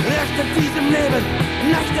 Nicht in diesem Leben,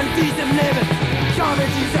 nicht in diesem Leben. Ich habe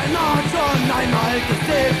diesen Ort schon einmal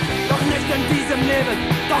gesehen. Doch nicht in diesem Leben,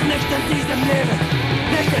 doch nicht in diesem Leben.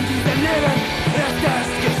 Nicht in diesem Leben ist es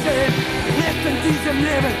geschehen. Nicht in diesem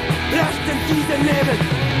Leben, nicht in diesem Leben.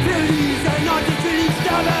 Will diesen Ort, ich will ihn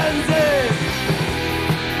sterben sehen.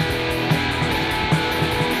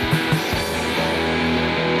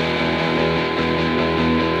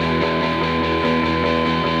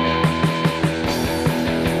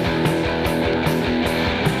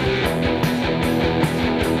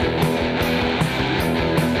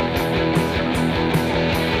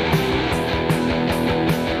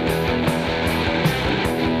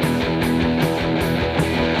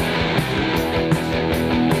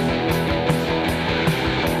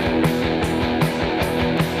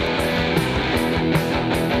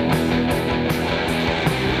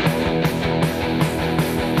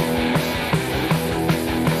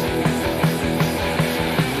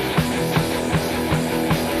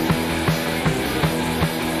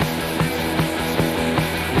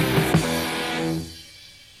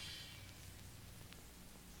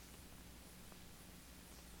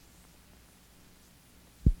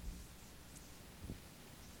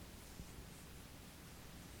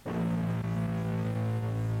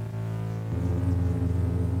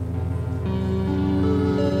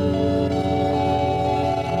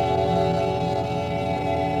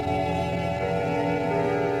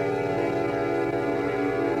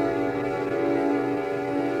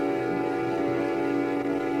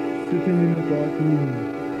 Sitting in a dark room,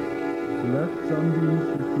 the left sunbeams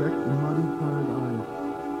reflect in muddy tired eyes.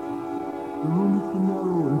 The room is so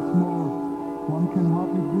narrow and small, one can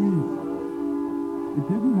hardly breathe. It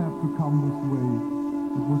didn't have to come this way.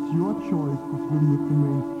 It was your choice to swim with the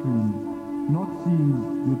mainstream. Not seeing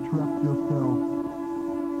you trapped yourself.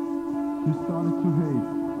 You started to hate.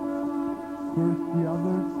 First the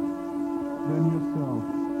others, then yourself.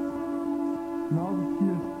 Now the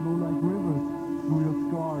tears flow like rivers through your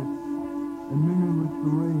scars and mingle with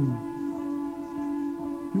the rain.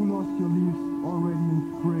 You lost your leaves already in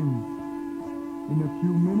spring. In a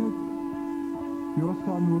few minutes, your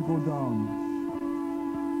sun will go down.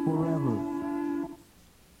 Forever.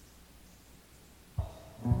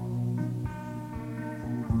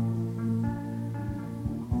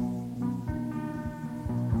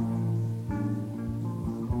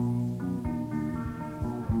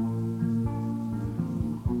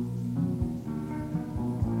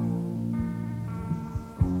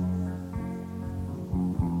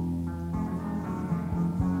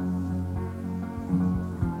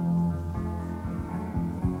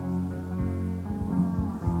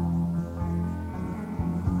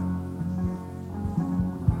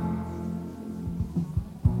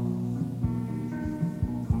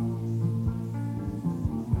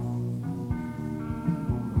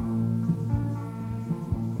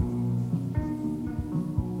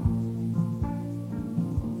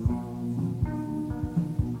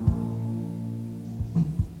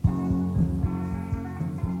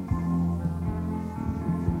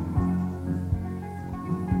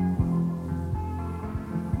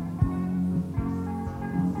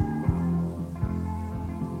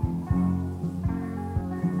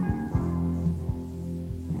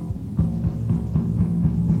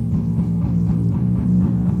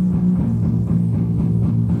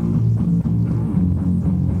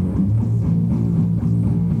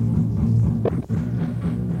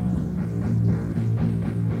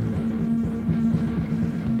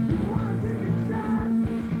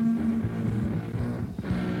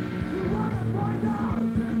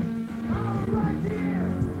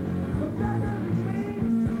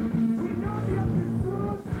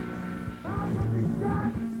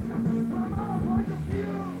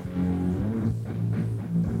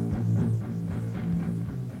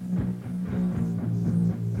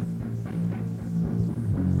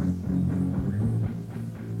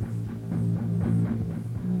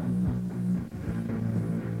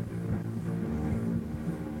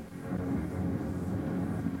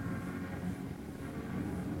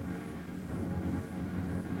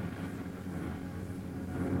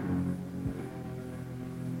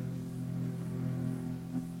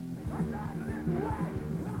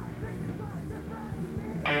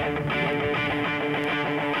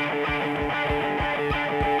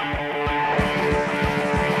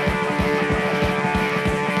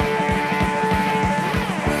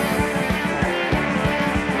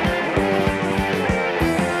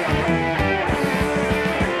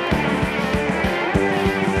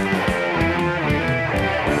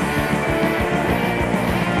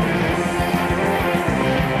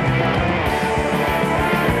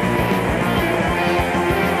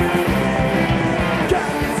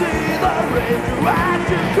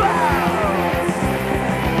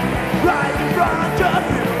 in front of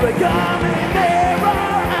you, they're coming nearer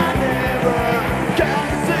and nearer. Can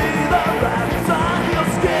you see the rags on your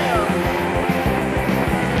skin?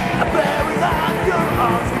 Bury up your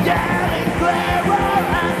arms, getting clearer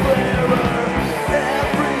and clearer.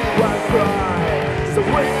 Everyone cries, the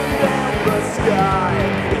wind in the sky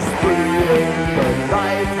is breathing the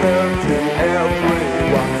nightmare to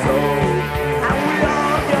everyone's soul. And we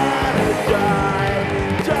all gotta die,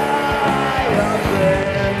 die of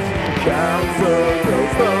it. Cancer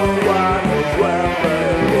kills no one knows when they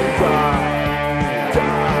will die,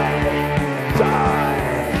 die, die.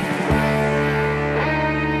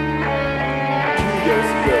 2 years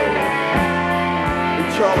ago, we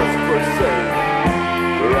chose for safe.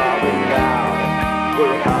 We're all in now,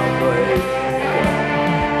 we're heartbreak.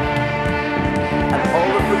 And all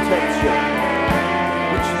the protection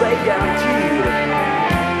which they guaranteed,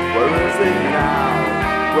 where is it now?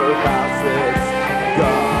 Where has it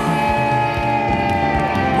gone?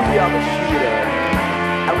 We are the shooter,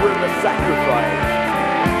 and we're the sacrifice.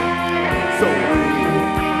 So we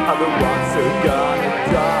are the ones who are gonna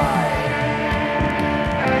die.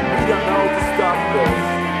 We don't know to stop this,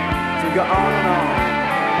 to go on and on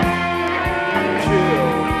until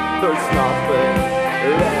there's nothing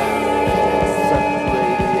left except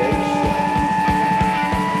radiation.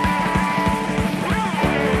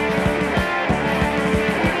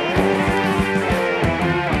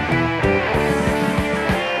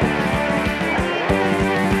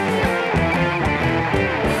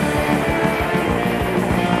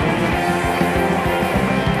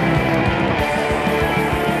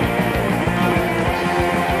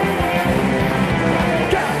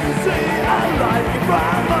 Can you see a light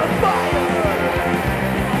from the fire?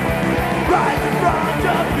 Right in front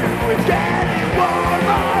of you, it's getting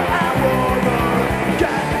warmer and warmer.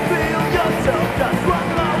 Can you feel yourself just run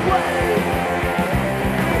away?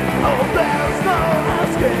 Oh, there's no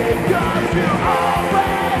escape, 'cause you're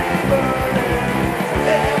already burning.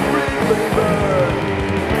 Everything burns,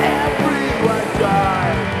 everyone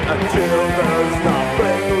dies, until there's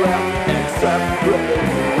nothing left except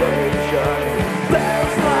radiation.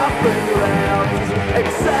 There's nothing left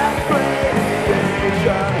except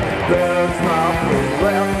radiation. There's nothing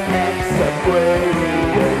left except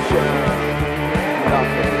radiation.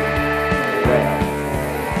 Nothing left.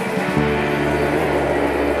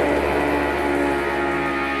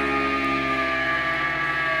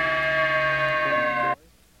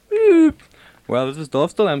 Well, this is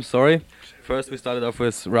Dorfstal, I'm sorry. First we started off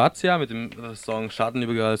with Razzia mit dem Song Schatten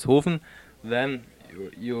über Gerolzhofen. Then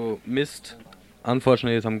you missed,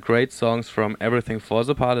 unfortunately, some great songs from Everything Falls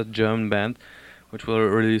Apart, a German band, which will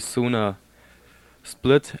release soon a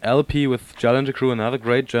split LP with Challenger Crew, another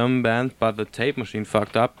great German band, but the tape machine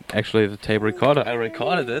fucked up. Actually, the tape recorder, I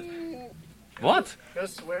recorded it. What? You're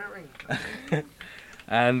swearing.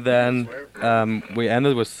 And then we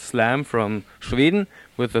ended with Slam from Sweden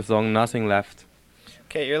with the song Nothing Left.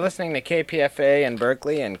 Okay, you're listening to KPFA in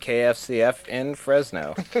Berkeley and KFCF in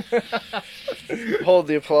Fresno. Hold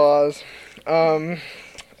the applause.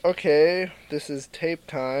 Okay, this is tape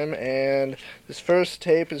time, and this first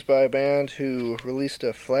tape is by a band who released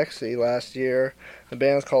a flexi last year. The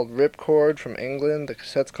band's called Ripcord from England. The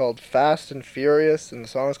cassette's called Fast and Furious, and the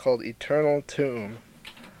song's called Eternal Tomb.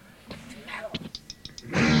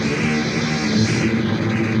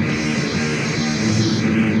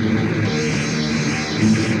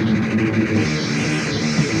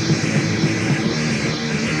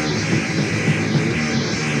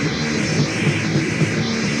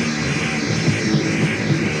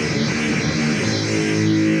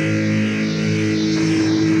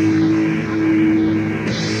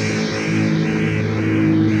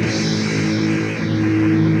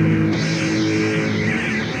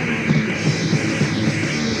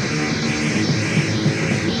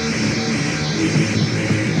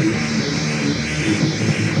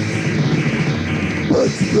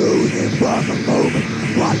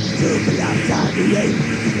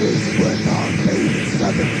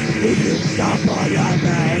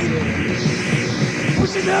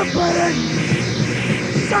 Pushing the button,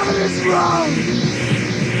 something is wrong.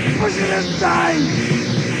 Pushing the sign,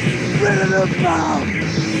 rid of the bomb.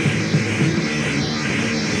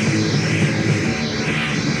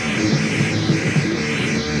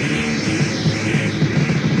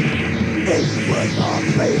 It's worth our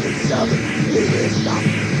favorite something. It is not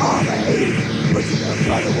all the hate. Pushing the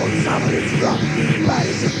button, won't something is wrong. Bad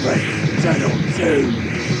is a friend, eternal tomb.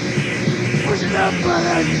 Pushing the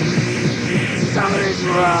button. Something's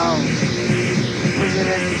wrong. Pushing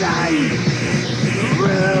aside.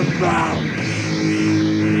 Rhythm bomb.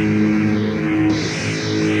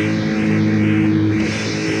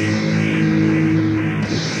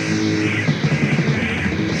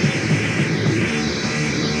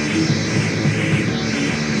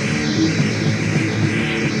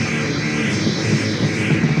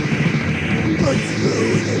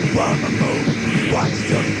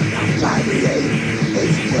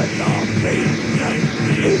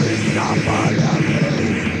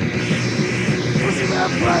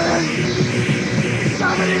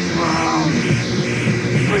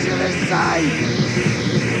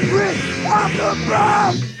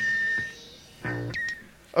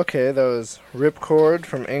 Okay, that was Ripcord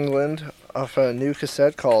from England off a new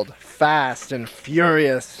cassette called Fast and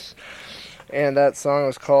Furious. And that song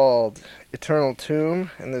was called Eternal Tomb.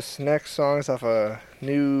 And this next song is off a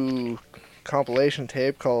new compilation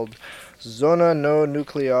tape called Zona No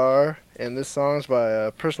Nuclear. And this song's by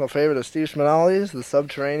a personal favorite of Steve Spinelli's, the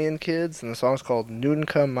Subterranean Kids. And the song's called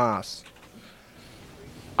Nunca Mas.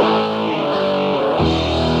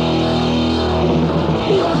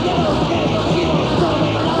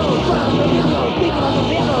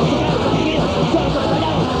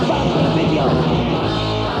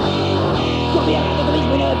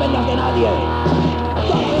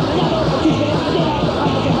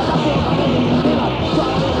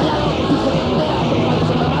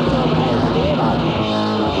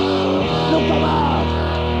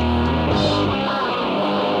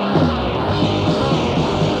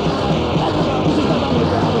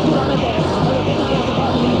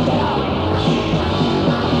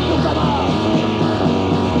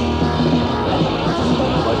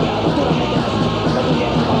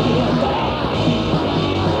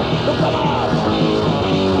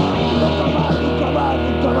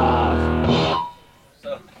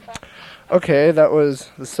 Okay, that was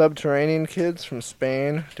the Subterranean Kids from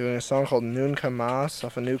Spain doing a song called Nunca Mas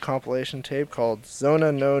off a new compilation tape called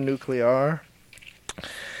Zona No Nuclear.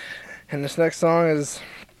 And this next song is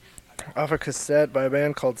off a cassette by a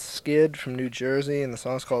band called Skid from New Jersey, and the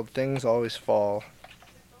song's called Things Always Fall.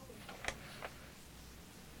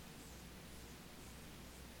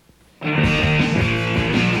 I'm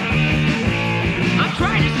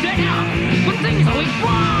trying to stay out, but things always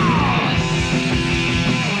fall.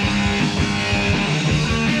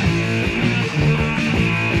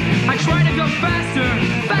 I try to go faster,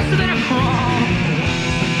 faster than a crawl.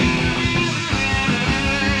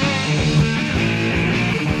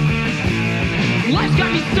 Life's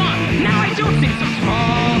got me stuck, now I don't seem so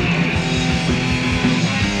tall.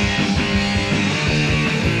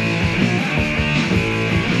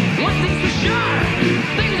 One thing's for sure,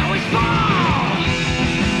 things always fall.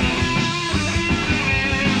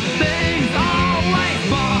 Things always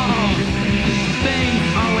fall. Things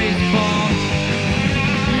always fall.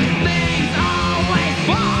 Things always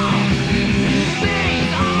fall.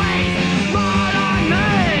 Things always fall on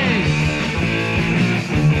me.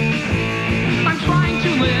 I'm trying to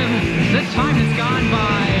live the time that's gone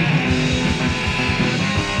by.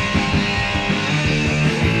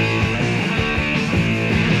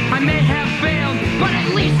 I may have failed, but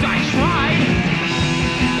at least I tried.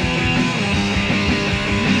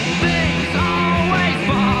 Things always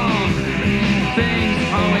fall. Things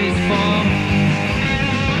always fall.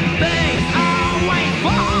 Things always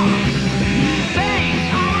fall. Things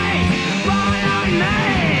always fall on me.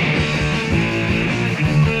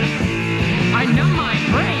 I numb my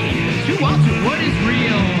brain to alter what is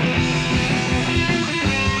real.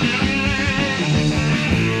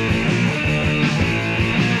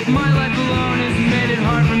 My life alone has made it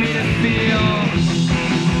hard for me to feel.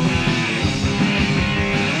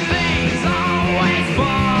 Things always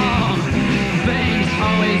fall. Things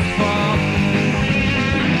always fall.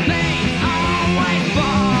 Things always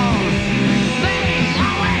fall. Things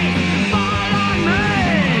always fall on me.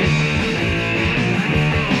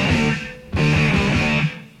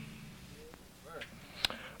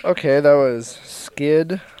 Okay, that was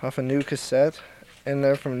Skid off a new cassette, and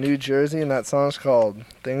they're from New Jersey, and that song's called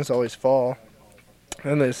Things Always Fall.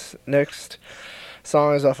 And this next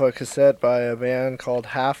song is off a cassette by a band called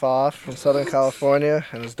Half Off from Southern California,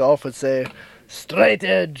 and as Dolph would say, straight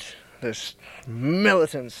edge. They're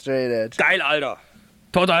militant straight edge. Geil, Alter.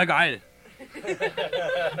 Total geil.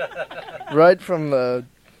 Right from the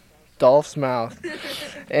Dolph's mouth.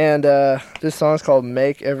 And this song's called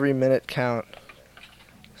Make Every Minute Count.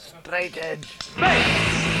 Straight edge.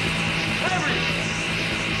 Every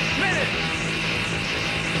minute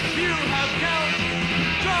you have count,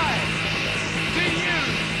 try to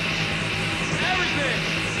use everything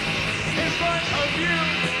in front of you.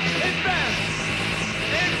 Advance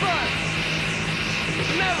in front,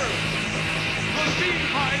 never look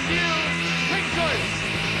behind you. Take choice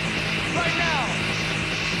right now.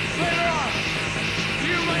 Later on,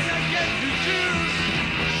 you might not get to choose.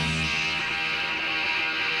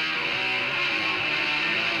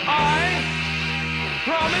 I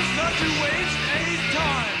promise not to waste any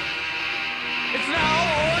time. It's now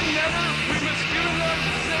or never. We must give it up,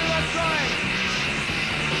 say last time.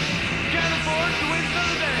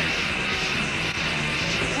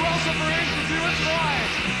 separates the two is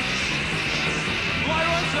life. Lie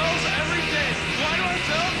to ourselves every day. Lie to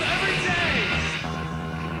ourselves every day.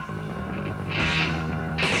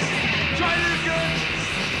 Try to do good.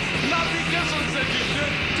 Not because someone said you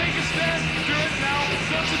should. Take a stand. Do it now.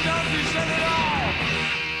 Don't sit down till you said it all.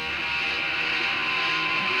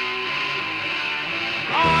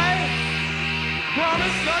 I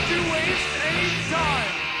promise not to waste any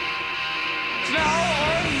time. It's now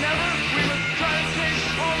or never. We must try to change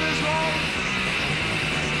all this wrong.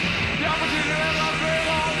 The opportunity will not very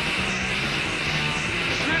long.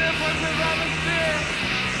 Green influences of atmosphere.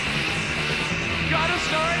 Gotta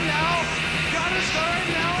start now. Gotta start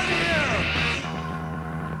now and here.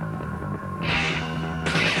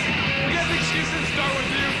 Forget the excuses, start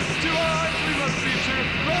with you. To our hearts we must be true.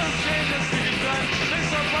 Let us change as we can done. Fix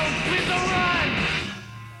our problems, please don't run.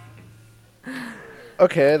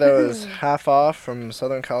 Okay, that was Half Off from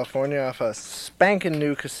Southern California off a spanking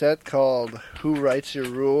new cassette called Who Writes Your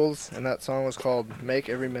Rules, and that song was called Make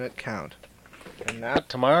Every Minute Count. And that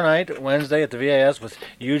tomorrow night, Wednesday at the VIS with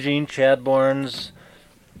Eugene Chadbourne's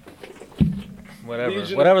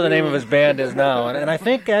whatever the name of his band is now. And I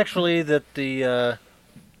think actually that the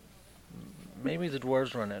maybe the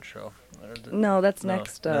Dwarves run that show. No, that's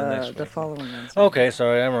next the following Wednesday. Okay,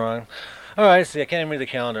 sorry, I'm wrong. All right, see, I can't even read the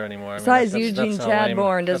calendar anymore. Besides, Eugene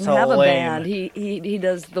Chadbourne doesn't have a band. He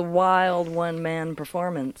does the wild one-man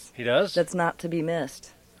performance. He does? That's not to be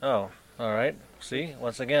missed. Oh, all right. See,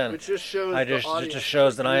 once again, it just shows it just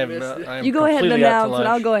shows that I am. You go ahead and announce, and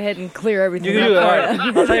I'll go ahead and clear everything up. All right.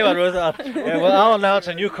 I'll tell you what, Ruth. I'll announce,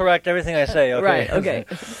 and you correct everything I say. Okay. Right. Okay.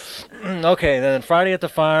 Okay. Then Friday at the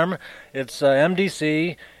Farm, it's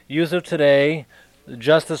MDC, Youth of Today,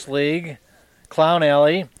 Justice League, Clown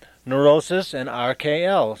Alley, Neurosis, and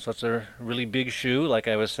RKL. So it's a really big shoe, like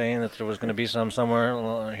I was saying that there was going to be some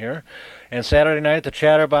somewhere here. And Saturday night at the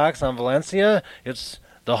Chatterbox on Valencia, it's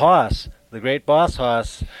the Hoss, the Great Boss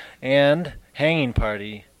Hoss, and Hanging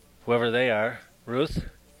Party, whoever they are. Ruth,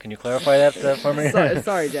 can you clarify that for me?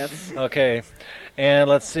 Sorry, Jeff. Okay. And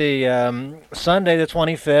let's see, Sunday the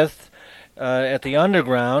 25th at the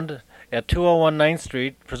Underground at 201 9th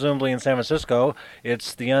Street, presumably in San Francisco,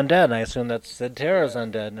 it's the Undead, and I assume that's Sid Terra's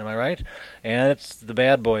Undead, am I right? And it's the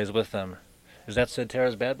Bad Boys with them. Is that Sid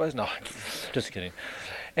Terra's Bad Boys? No, just kidding.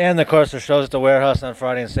 And, of course, there's shows at the Warehouse on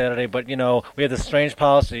Friday and Saturday, but, you know, we have this strange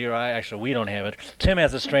policy, or actually we don't have it. Tim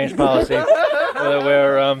has a strange policy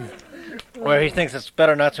where he thinks it's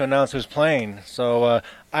better not to announce who's playing, so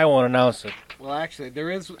I won't announce it. Well, actually,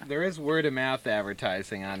 there is word-of-mouth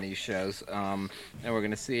advertising on these shows, and we're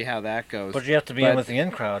going to see how that goes. But you have to be in with the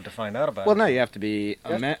in-crowd to find out about it. Well, no, you have to be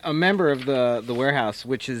a member of the Warehouse,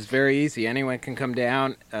 which is very easy. Anyone can come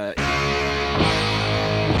down.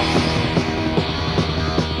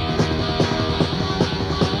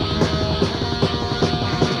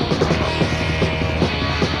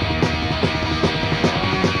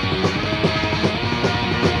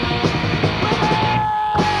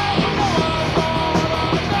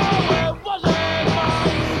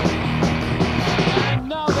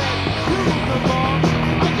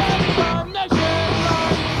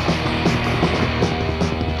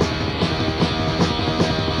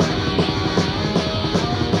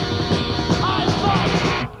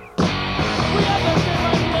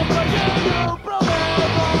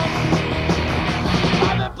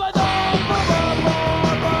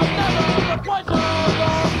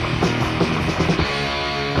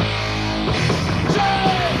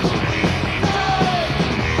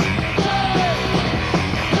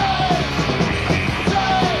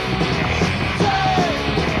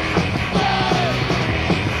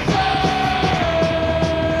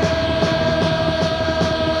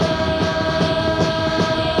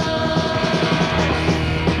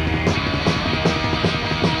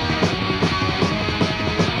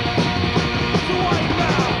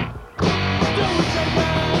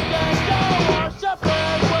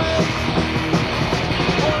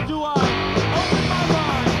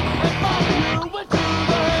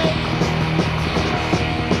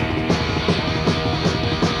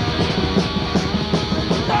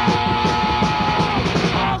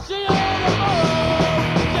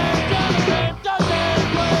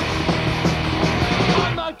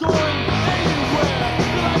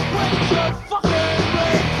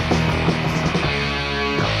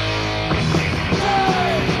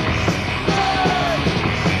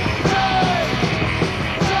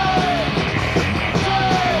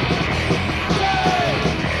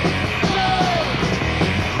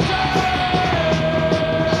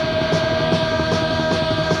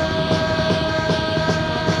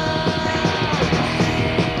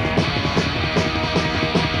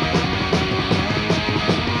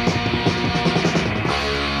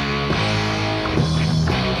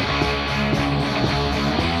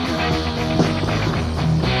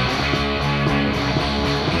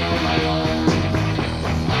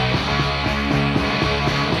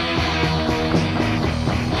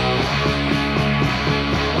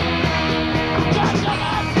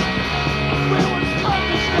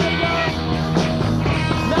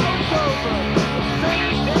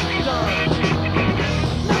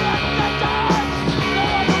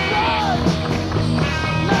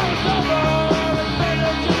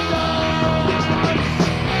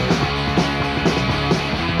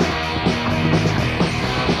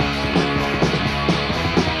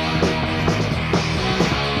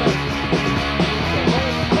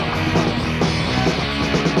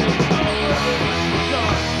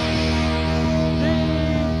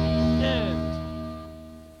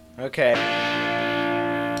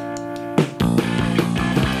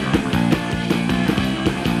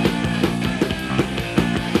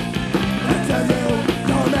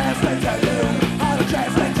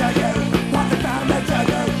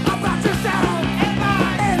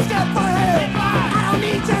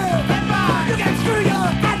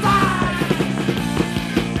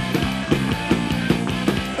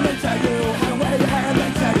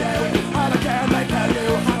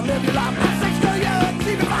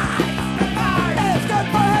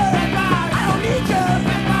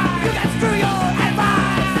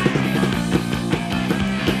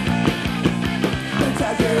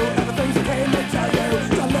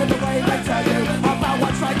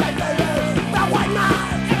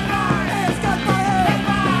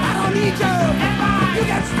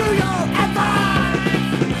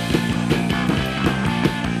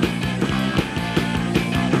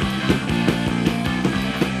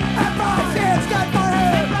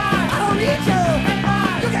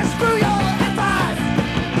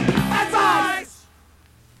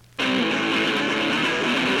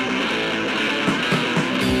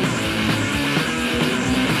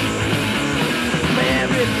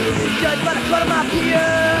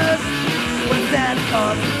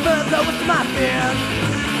 to my fears.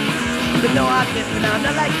 But no, I'm different, I'm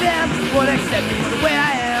not like them. Won't accept me for the way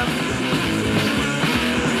I am.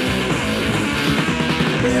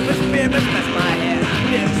 Pimpers, mess my head.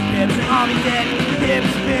 Pimpers, army dead.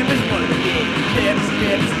 Pimpers, one of the big.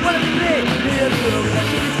 Pimpers, one of the big. Little girl, that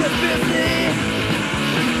shit is conspiracy.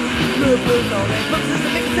 Little booze on it, books is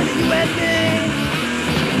the mix of you and me.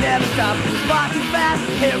 Never stop, it's far too fast.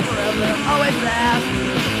 Here forever, always last.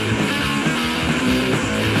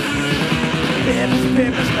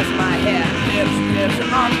 Pimpers, mess my head. Pimpers,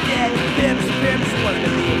 army dead. Pimpers, one of the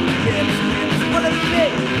big. Pimpers, one of the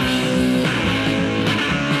big.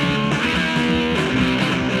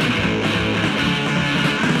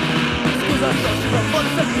 Schools are social from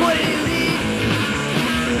bonus of 20 league.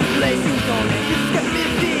 Places only, this is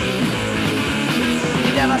community.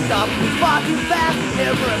 You never stop, it's far too fast.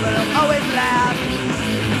 Here forever, it'll always last.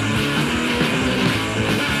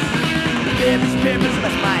 Pimpers,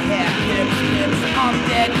 mess my hair. Pimpers, I'm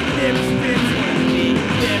dead. Pimpers, one of me.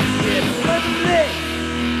 Pimpers, one of me.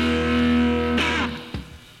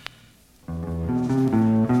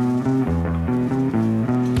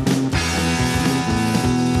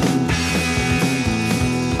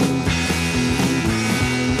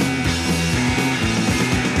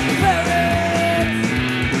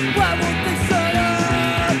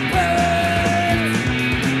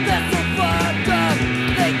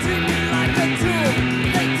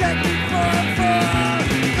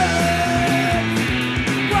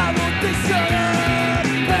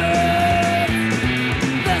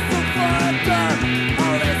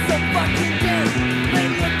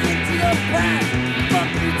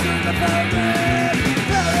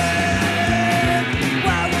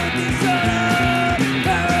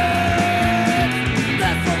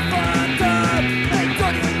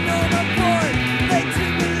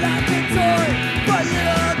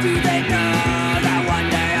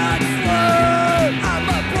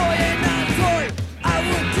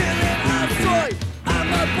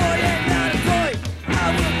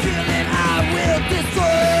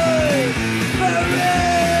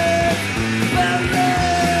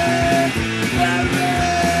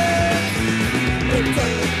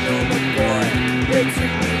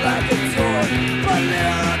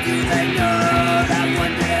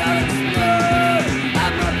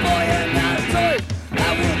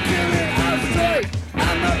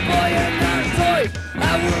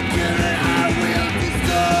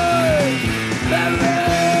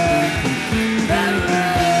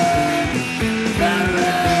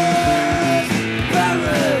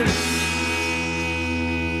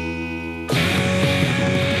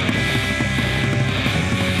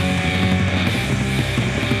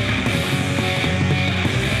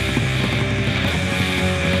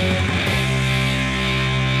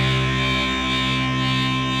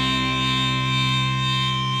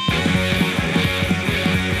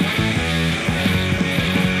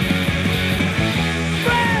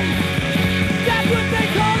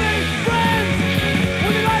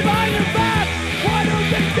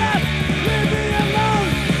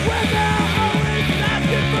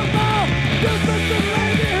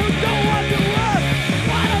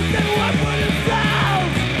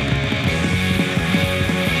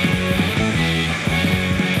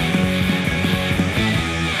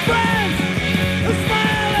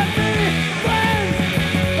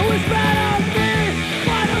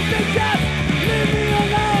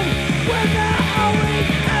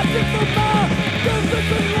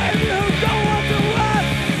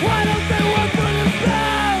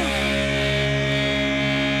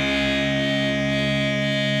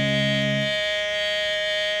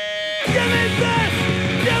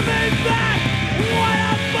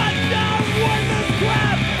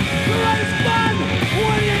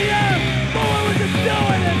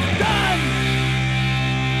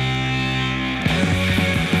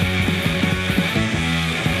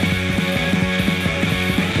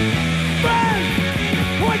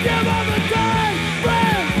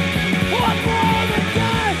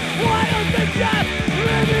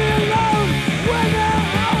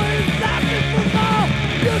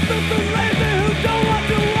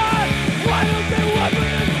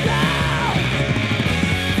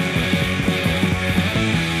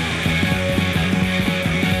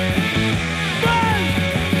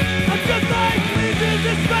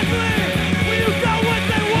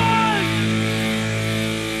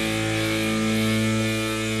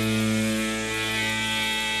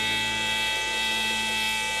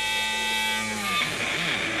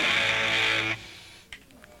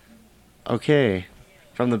 Okay,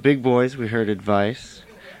 from the Big Boys we heard Advice.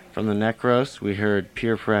 From the Necros we heard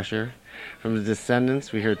Peer Pressure. From the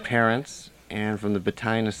Descendants we heard Parents. And from the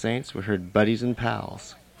Battalion of Saints we heard Buddies and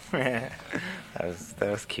Pals. that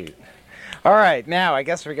was cute. All right, now I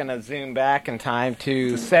guess we're going to zoom back in time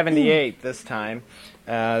to 78 this time.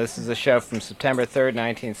 This is a show from September 3rd,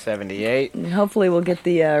 1978. And hopefully we'll get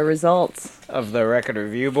the results of the Record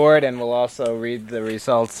Review Board, and we'll also read the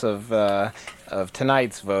results of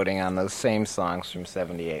tonight's voting on those same songs from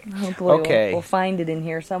 78. Hopefully we'll find it in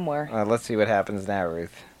here somewhere. Let's see what happens now,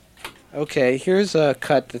 Ruth. Okay, here's a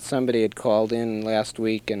cut that somebody had called in last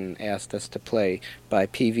week and asked us to play by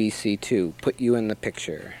PVC2, Put You in the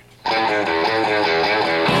Picture.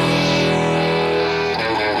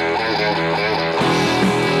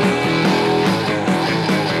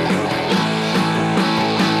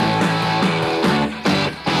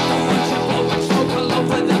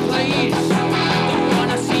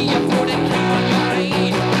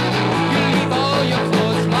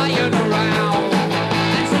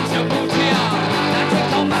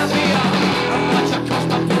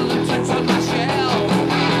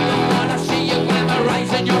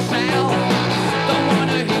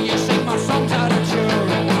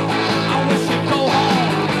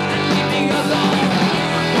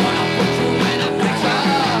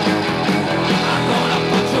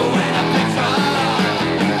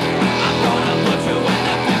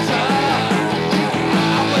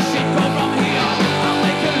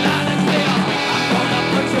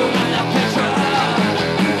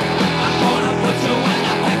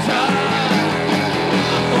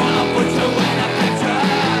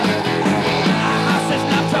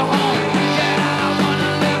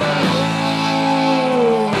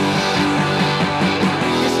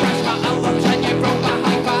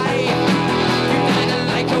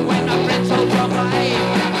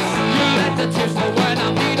 Tears